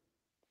true?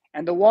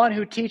 And the one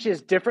who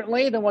teaches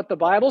differently than what the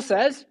Bible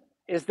says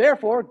is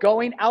therefore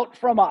going out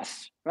from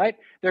us, right?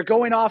 They're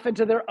going off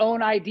into their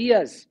own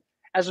ideas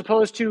as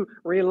opposed to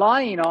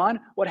relying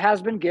on what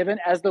has been given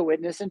as the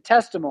witness and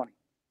testimony.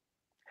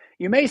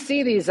 You may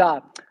see these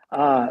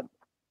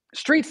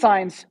street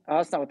signs,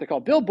 that's not what they're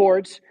called,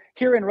 billboards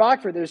here in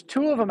Rockford. There's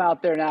 2 of them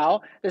out there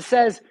now that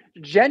says,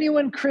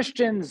 genuine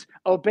Christians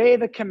obey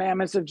the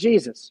commandments of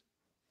Jesus.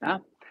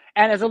 And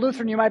as a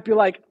Lutheran, you might be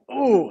like,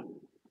 ooh,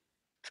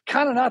 it's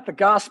kind of not the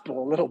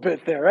gospel a little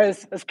bit there,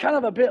 right? It's kind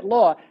of a bit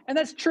law. And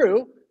that's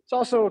true. It's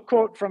also a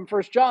quote from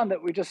 1 John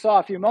that we just saw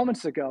a few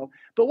moments ago.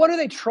 But what are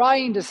they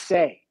trying to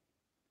say?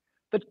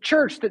 The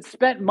church that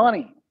spent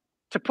money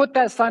to put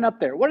that sign up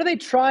there, what are they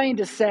trying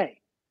to say?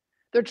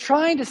 They're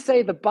trying to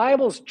say the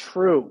Bible's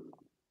true.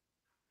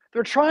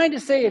 They're trying to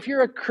say if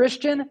you're a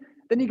Christian,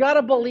 then you got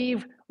to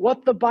believe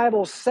what the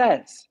Bible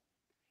says.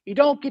 You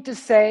don't get to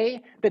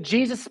say that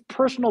Jesus'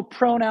 personal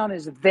pronoun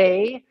is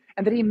they,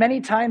 and that he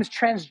many times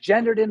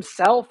transgendered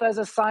himself as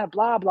a sign,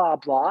 blah, blah,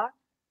 blah.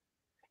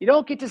 You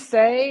don't get to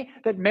say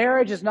that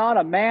marriage is not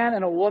a man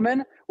and a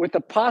woman with the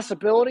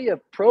possibility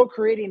of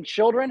procreating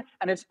children,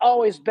 and it's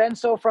always been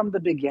so from the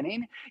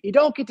beginning. You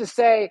don't get to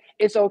say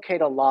it's okay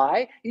to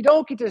lie. You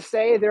don't get to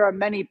say there are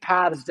many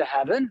paths to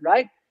heaven,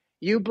 right?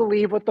 You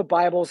believe what the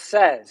Bible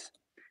says.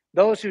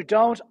 Those who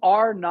don't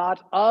are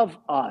not of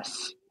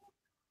us.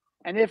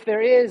 And if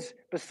there is,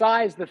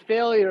 besides the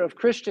failure of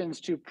Christians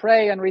to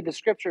pray and read the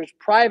scriptures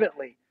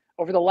privately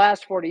over the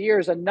last 40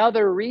 years,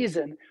 another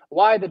reason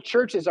why the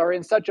churches are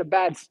in such a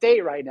bad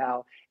state right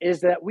now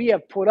is that we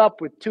have put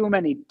up with too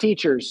many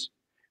teachers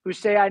who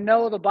say, I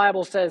know the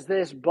Bible says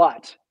this,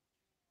 but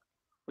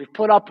we've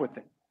put up with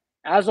it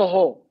as a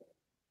whole.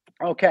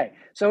 Okay,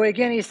 so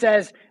again, he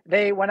says,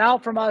 they went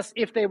out from us.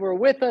 If they were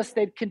with us,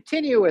 they'd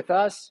continue with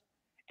us.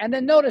 And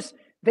then notice,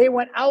 they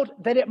went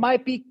out that it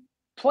might be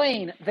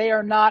plain they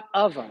are not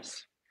of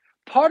us.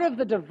 Part of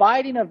the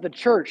dividing of the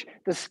church,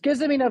 the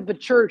schisming of the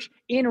church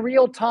in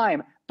real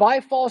time by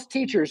false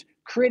teachers,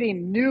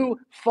 creating new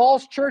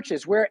false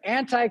churches where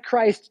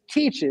Antichrist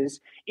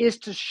teaches, is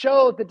to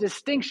show the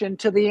distinction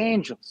to the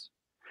angels,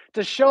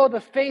 to show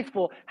the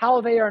faithful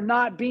how they are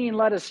not being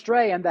led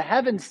astray, and the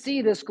heavens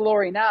see this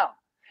glory now,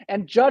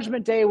 and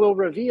judgment day will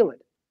reveal it.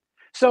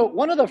 So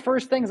one of the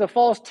first things a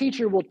false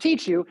teacher will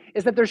teach you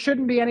is that there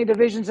shouldn't be any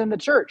divisions in the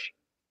church.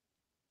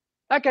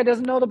 That guy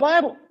doesn't know the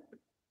Bible.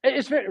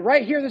 It's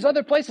right here, there's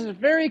other places. It's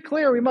very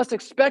clear we must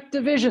expect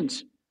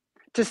divisions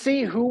to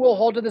see who will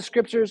hold to the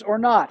scriptures or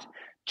not.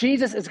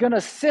 Jesus is going to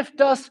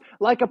sift us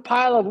like a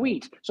pile of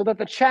wheat so that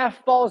the chaff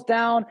falls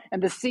down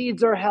and the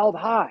seeds are held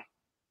high.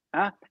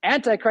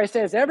 Antichrist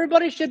says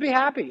everybody should be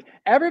happy.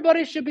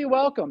 Everybody should be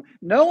welcome.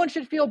 No one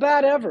should feel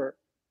bad ever.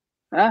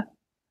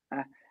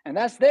 And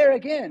that's there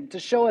again to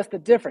show us the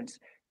difference.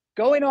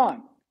 Going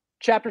on,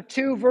 chapter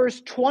 2, verse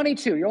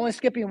 22. You're only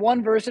skipping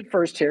one verse at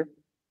first here.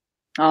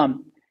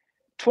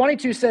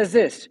 22 says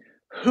this,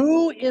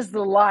 who is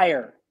the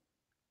liar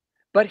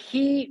but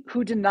he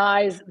who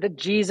denies that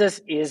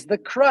Jesus is the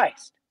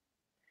Christ?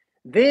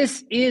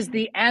 This is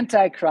the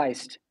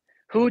Antichrist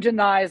who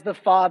denies the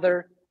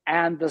Father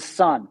and the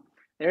Son.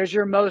 There's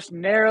your most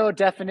narrow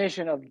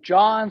definition of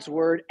John's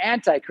word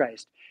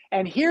Antichrist.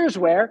 And here's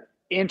where,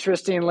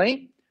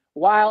 interestingly,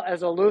 while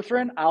as a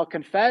Lutheran, I'll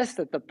confess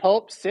that the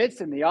Pope sits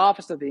in the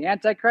office of the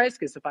Antichrist,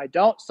 because if I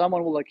don't,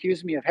 someone will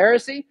accuse me of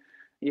heresy.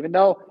 Even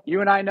though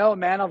you and I know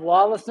man of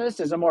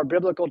lawlessness is a more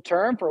biblical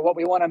term for what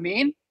we want to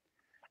mean.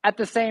 At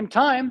the same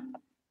time,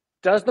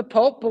 Does the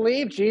Pope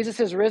believe Jesus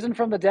is risen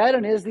from the dead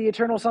and is the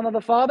eternal Son of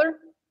the Father?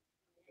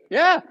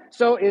 Yeah.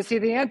 So is he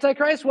the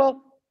Antichrist?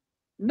 Well,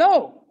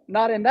 no,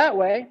 not in that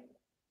way.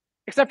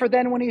 Except for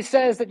then when he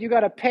says that you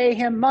got to pay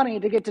him money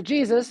to get to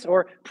Jesus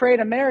or pray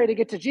to Mary to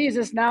get to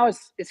Jesus, now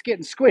it's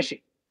getting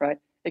squishy, right?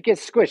 It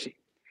gets squishy.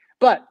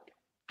 But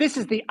this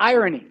is the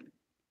irony.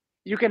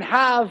 You can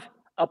have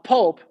a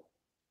pope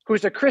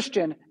who's a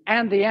Christian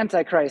and the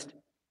Antichrist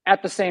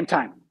at the same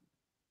time.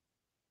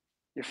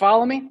 You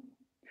follow me?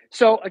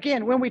 So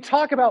again, when we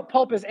talk about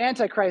Pope as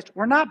Antichrist,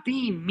 we're not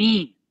being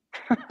mean.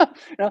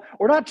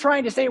 We're not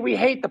trying to say we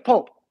hate the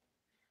Pope.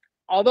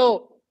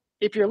 Although,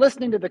 if you're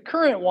listening to the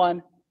current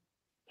one,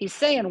 he's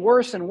saying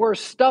worse and worse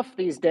stuff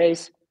these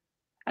days.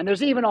 And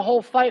there's even a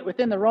whole fight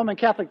within the Roman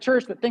Catholic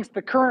Church that thinks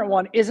the current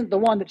one isn't the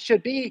one that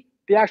should be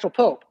the actual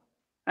Pope.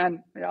 And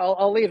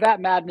I'll leave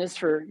that madness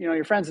for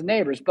your friends and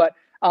neighbors. But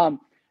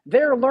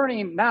they're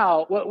learning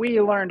now what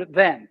we learned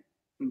then,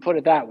 and put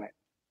it that way.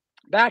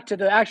 Back to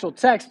the actual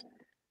text.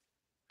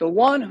 The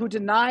one who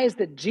denies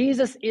that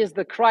Jesus is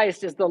the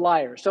Christ is the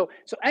liar. So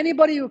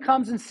anybody who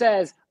comes and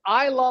says,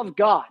 I love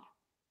God,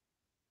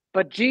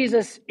 but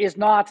Jesus is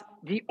not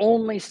the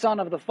only Son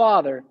of the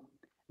Father,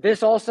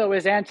 this also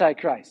is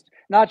Antichrist,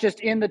 not just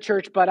in the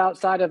church, but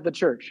outside of the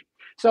church.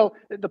 So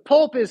the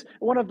Pope is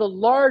one of the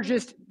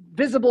largest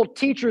visible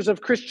teachers of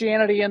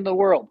Christianity in the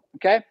world,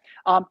 okay?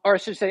 Or I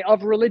should say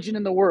of religion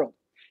in the world.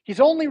 He's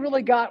only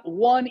really got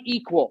one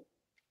equal.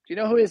 Do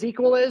you know who his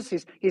equal is?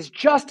 He's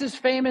just as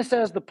famous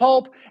as the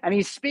Pope, and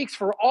he speaks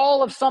for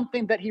all of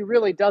something that he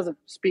really doesn't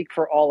speak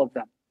for all of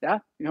them. Yeah?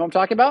 You know what I'm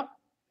talking about?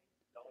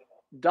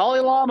 Dalai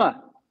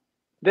Lama,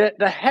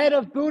 the head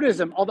of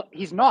Buddhism, although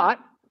he's not.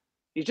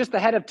 He's just the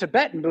head of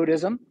Tibetan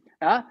Buddhism.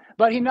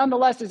 But he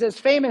nonetheless is as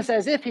famous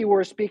as if he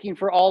were speaking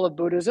for all of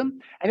Buddhism,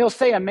 and he'll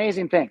say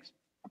amazing things.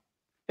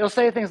 He'll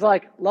say things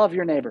like, love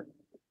your neighbor.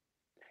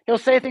 He'll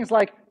say things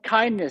like,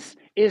 kindness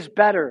is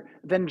better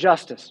than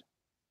justice.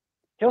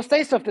 He'll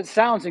say stuff that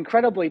sounds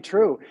incredibly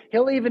true.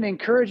 He'll even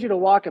encourage you to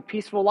walk a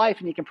peaceful life,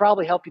 and he can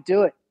probably help you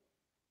do it.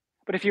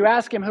 But if you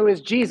ask him who is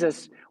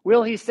Jesus,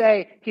 will he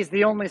say he's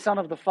the only Son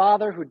of the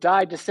Father who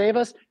died to save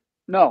us?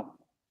 No.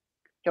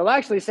 He'll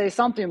actually say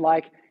something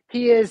like,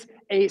 he is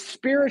a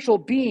spiritual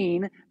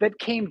being that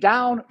came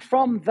down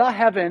from the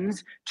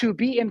heavens to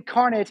be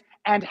incarnate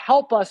and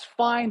help us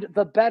find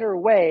the better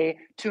way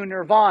to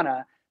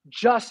nirvana,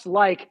 just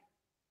like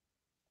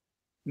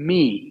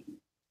me.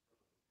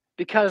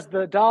 Because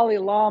the Dalai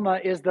Lama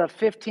is the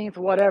 15th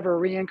whatever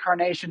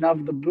reincarnation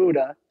of the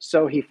Buddha,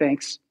 so he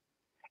thinks.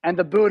 And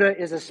the Buddha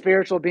is a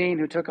spiritual being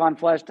who took on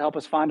flesh to help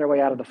us find our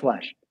way out of the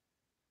flesh.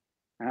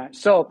 All right.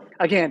 So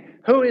again,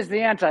 who is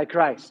the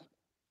Antichrist?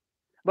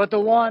 But the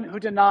one who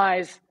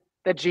denies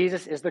that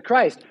Jesus is the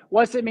Christ.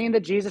 What's it mean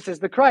that Jesus is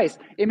the Christ?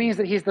 It means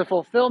that he's the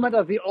fulfillment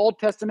of the Old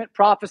Testament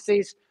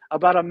prophecies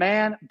about a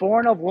man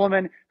born of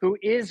woman who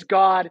is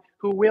God,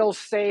 who will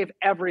save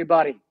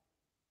everybody.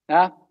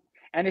 Yeah?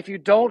 And if you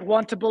don't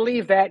want to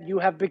believe that, you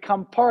have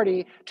become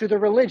party to the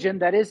religion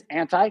that is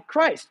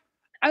anti-Christ.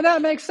 And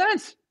that makes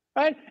sense,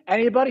 right?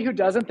 Anybody who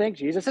doesn't think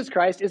Jesus is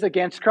Christ is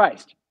against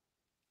Christ.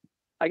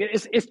 Like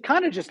it's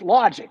kind of just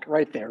logic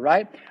right there,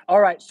 right?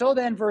 All right, so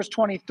then verse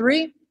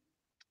 23,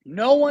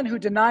 no one who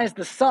denies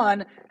the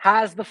Son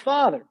has the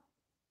Father.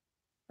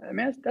 I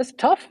mean, that's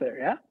tough there,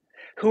 yeah?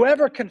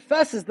 Whoever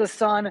confesses the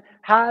Son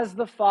has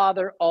the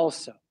Father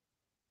also.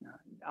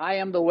 I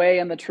am the way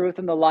and the truth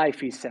and the life,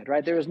 he said,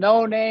 right? There is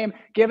no name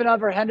given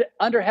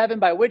under heaven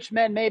by which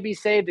men may be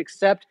saved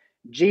except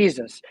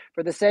Jesus.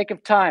 For the sake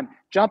of time,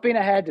 jumping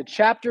ahead to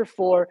chapter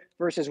 4,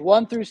 verses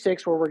 1 through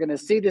 6, where we're going to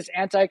see this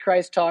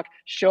Antichrist talk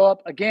show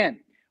up again,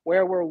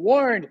 where we're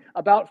warned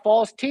about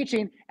false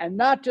teaching, and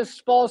not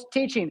just false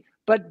teaching,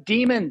 but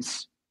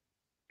demons.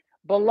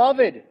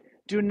 Beloved,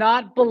 do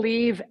not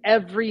believe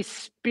every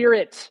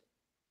spirit,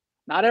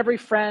 not every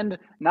friend,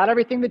 not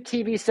everything the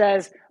TV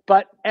says,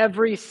 but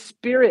every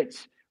spirit.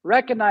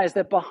 Recognize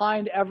that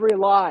behind every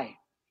lie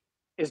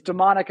is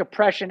demonic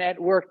oppression at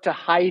work to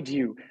hide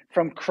you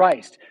from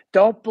Christ.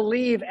 Don't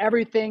believe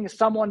everything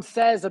someone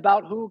says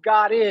about who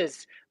God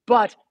is,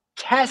 but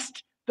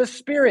test the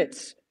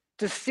spirits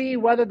to see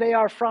whether they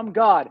are from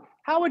God.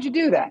 How would you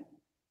do that?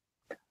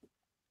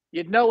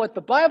 You'd know what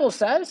the Bible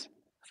says,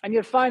 and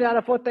you'd find out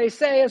if what they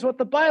say is what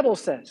the Bible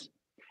says.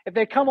 If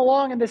they come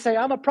along and they say,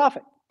 I'm a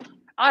prophet,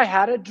 I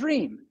had a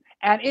dream,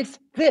 and it's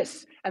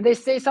this, and they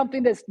say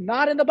something that's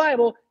not in the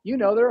Bible, you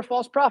know they're a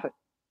false prophet.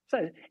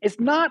 So it's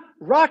not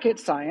rocket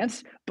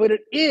science, but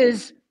it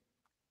is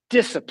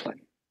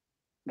discipline.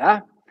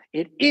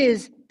 It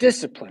is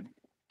discipline.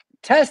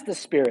 Test the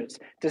spirits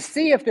to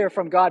see if they're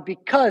from God,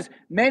 because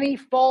many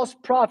false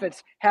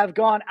prophets have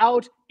gone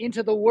out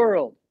into the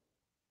world.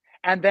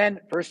 And then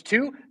verse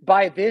 2,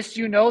 by this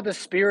you know the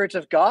Spirit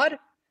of God.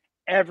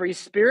 Every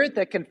spirit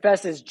that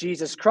confesses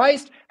Jesus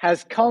Christ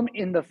has come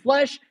in the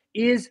flesh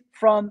is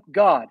from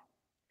God.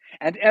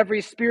 And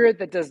every spirit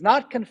that does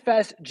not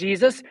confess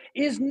Jesus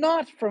is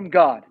not from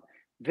God.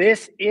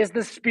 This is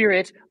the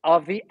spirit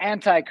of the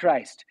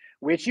Antichrist,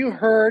 which you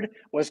heard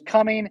was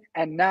coming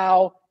and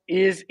now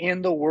is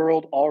in the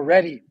world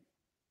already.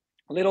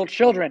 Little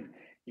children,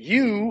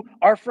 you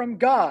are from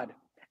God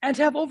and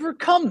have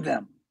overcome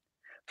them.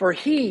 For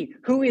he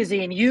who is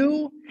in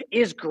you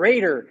is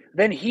greater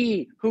than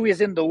he who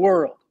is in the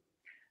world.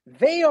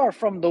 They are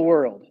from the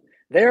world.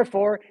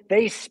 Therefore,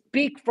 they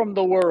speak from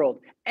the world,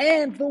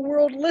 and the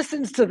world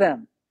listens to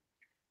them.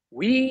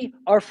 We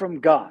are from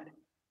God.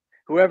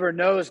 Whoever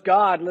knows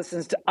God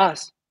listens to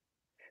us.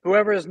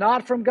 Whoever is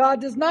not from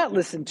God does not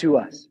listen to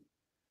us.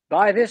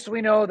 By this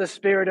we know the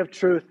spirit of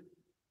truth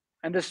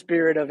and the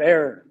spirit of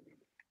error.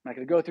 I'm not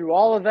going to go through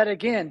all of that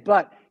again,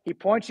 but he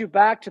points you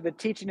back to the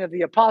teaching of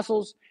the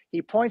apostles.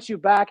 He points you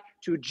back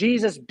to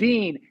Jesus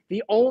being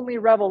the only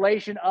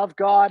revelation of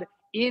God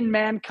in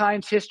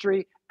mankind's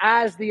history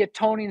as the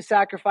atoning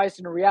sacrifice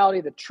and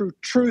reality, the true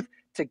truth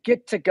to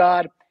get to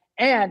God.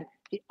 And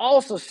he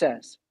also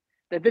says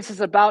that this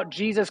is about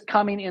Jesus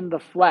coming in the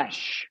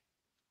flesh.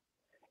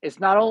 It's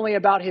not only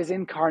about his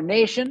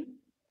incarnation,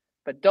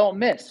 but don't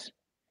miss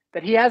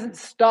that he hasn't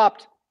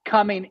stopped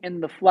coming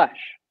in the flesh.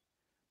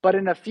 But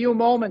in a few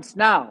moments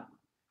now,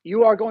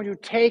 you are going to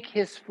take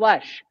his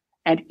flesh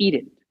and eat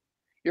it.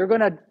 You're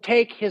going to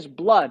take his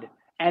blood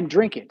and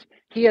drink it.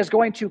 He is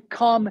going to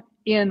come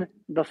in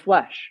the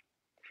flesh.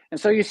 And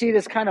so you see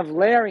this kind of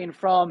layering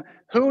from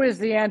who is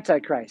the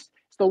Antichrist?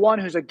 It's the one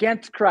who's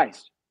against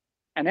Christ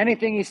and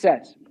anything he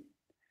says.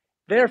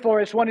 Therefore,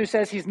 it's one who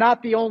says he's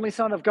not the only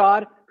Son of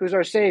God who's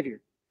our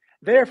Savior.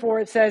 Therefore,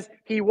 it says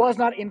he was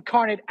not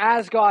incarnate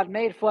as God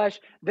made flesh.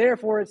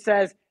 Therefore, it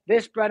says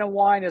this bread and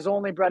wine is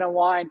only bread and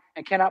wine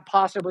and cannot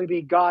possibly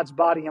be God's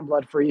body and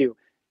blood for you.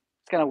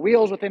 It's kind of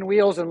wheels within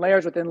wheels and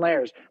layers within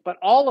layers. But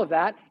all of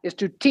that is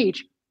to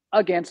teach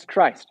against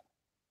Christ.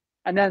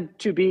 And then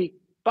to be,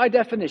 by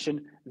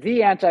definition,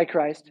 the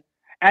Antichrist.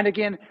 And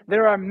again,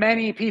 there are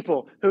many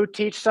people who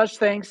teach such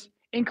things,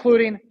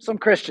 including some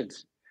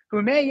Christians,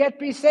 who may yet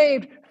be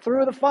saved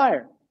through the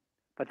fire.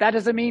 But that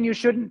doesn't mean you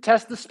shouldn't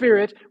test the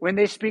Spirit when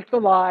they speak the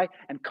lie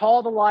and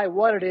call the lie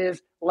what it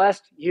is,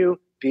 lest you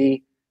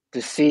be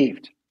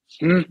deceived.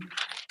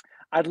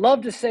 I'd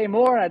love to say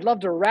more, and I'd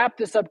love to wrap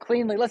this up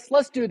cleanly.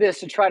 Let's do this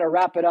to try to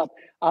wrap it up.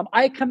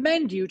 I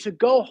commend you to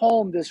go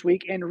home this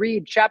week and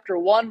read chapter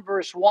 1,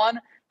 verse 1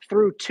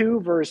 through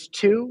 2, verse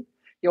 2.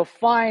 You'll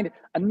find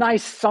a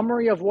nice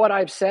summary of what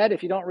I've said.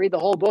 If you don't read the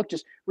whole book,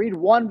 just read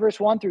 1, verse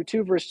 1 through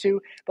 2, verse 2.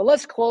 But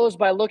let's close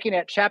by looking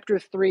at chapter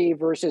 3,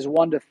 verses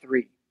 1 to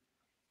 3.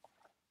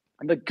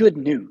 And the good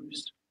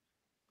news.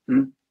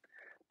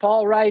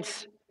 Paul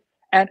writes,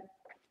 and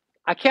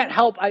I can't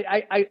help,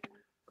 I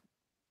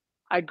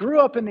grew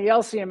up in the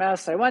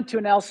LCMS. I went to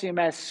an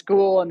LCMS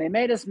school, and they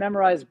made us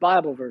memorize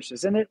Bible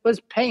verses, and it was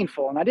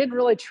painful. And I didn't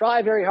really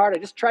try very hard. I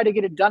just tried to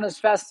get it done as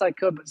fast as I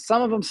could, but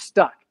some of them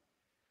stuck.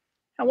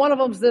 And one of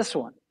them's this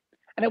one.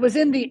 And it was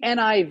in the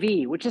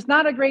NIV, which is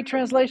not a great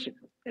translation.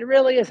 It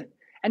really isn't.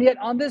 And yet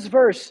on this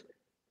verse,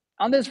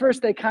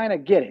 they kind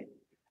of get it.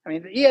 I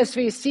mean, the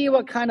ESV, see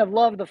what kind of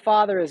love the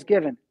Father has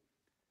given.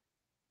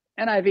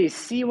 NIV,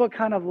 see what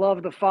kind of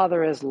love the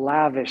Father has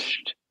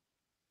lavished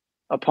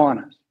upon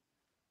us.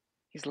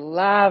 He's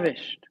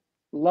lavished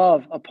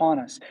love upon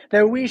us,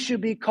 that we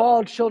should be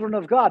called children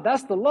of God.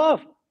 That's the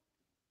love.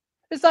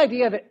 This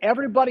idea that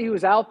everybody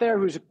who's out there,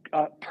 who's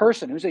a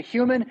person, who's a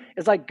human,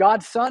 is like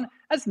God's son,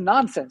 that's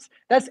nonsense.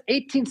 That's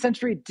 18th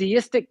century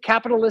deistic,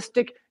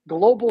 capitalistic,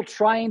 global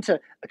trying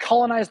to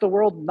colonize the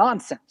world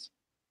nonsense.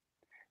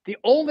 The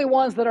only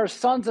ones that are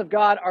sons of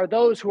God are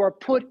those who are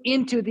put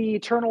into the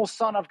eternal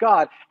Son of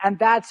God, and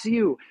that's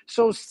you.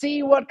 So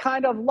see what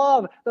kind of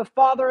love the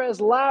Father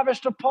has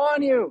lavished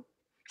upon you,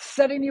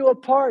 setting you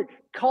apart,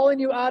 calling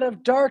you out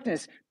of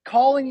darkness,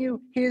 calling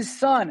you his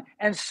son,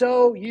 and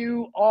so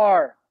you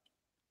are.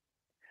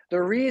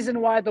 The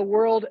reason why the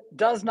world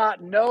does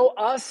not know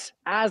us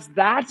as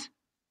that,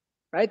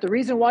 right? The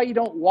reason why you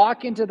don't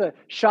walk into the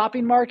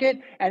shopping market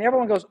and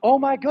everyone goes, oh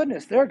my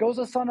goodness, there goes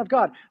the Son of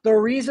God. The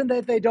reason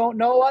that they don't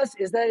know us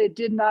is that it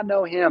did not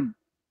know him.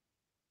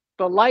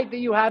 The light that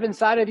you have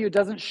inside of you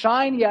doesn't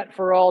shine yet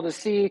for all to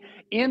see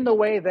in the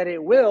way that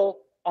it will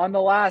on the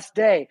last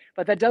day.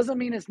 But that doesn't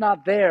mean it's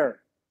not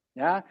there.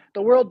 Yeah,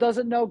 the world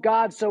doesn't know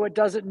God, so it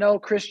doesn't know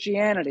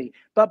Christianity.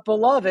 But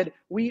beloved,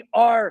 we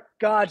are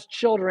God's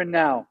children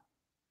now.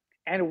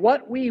 And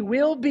what we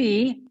will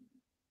be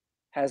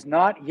has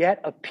not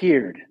yet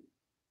appeared.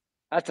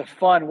 That's a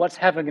fun, what's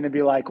heaven going to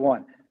be like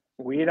one?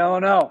 We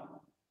don't know.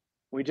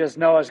 We just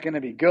know it's going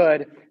to be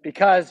good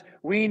because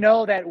we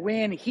know that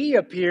when he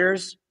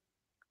appears,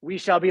 we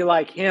shall be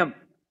like him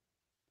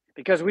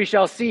because we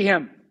shall see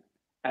him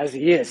as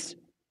he is.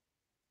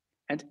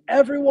 And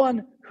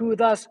everyone who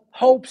thus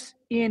hopes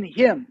in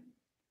him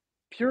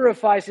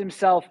purifies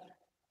himself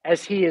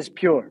as he is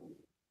pure,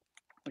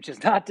 which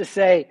is not to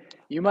say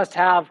you must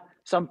have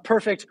some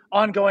perfect,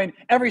 ongoing,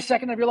 every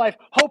second of your life,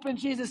 hope in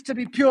Jesus to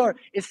be pure.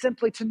 Is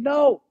simply to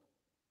know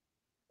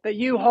that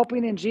you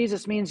hoping in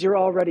Jesus means you're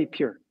already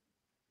pure.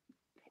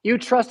 You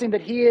trusting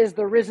that he is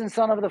the risen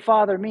Son of the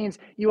Father means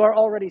you are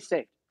already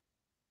saved.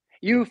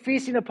 You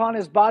feasting upon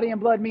his body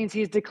and blood means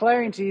he's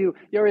declaring to you,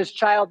 you're his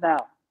child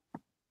now.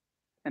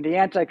 and the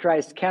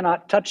Antichrist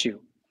cannot touch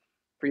you,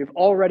 for you've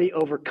already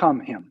overcome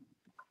him.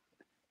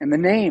 In the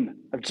name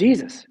of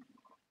Jesus,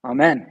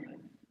 amen.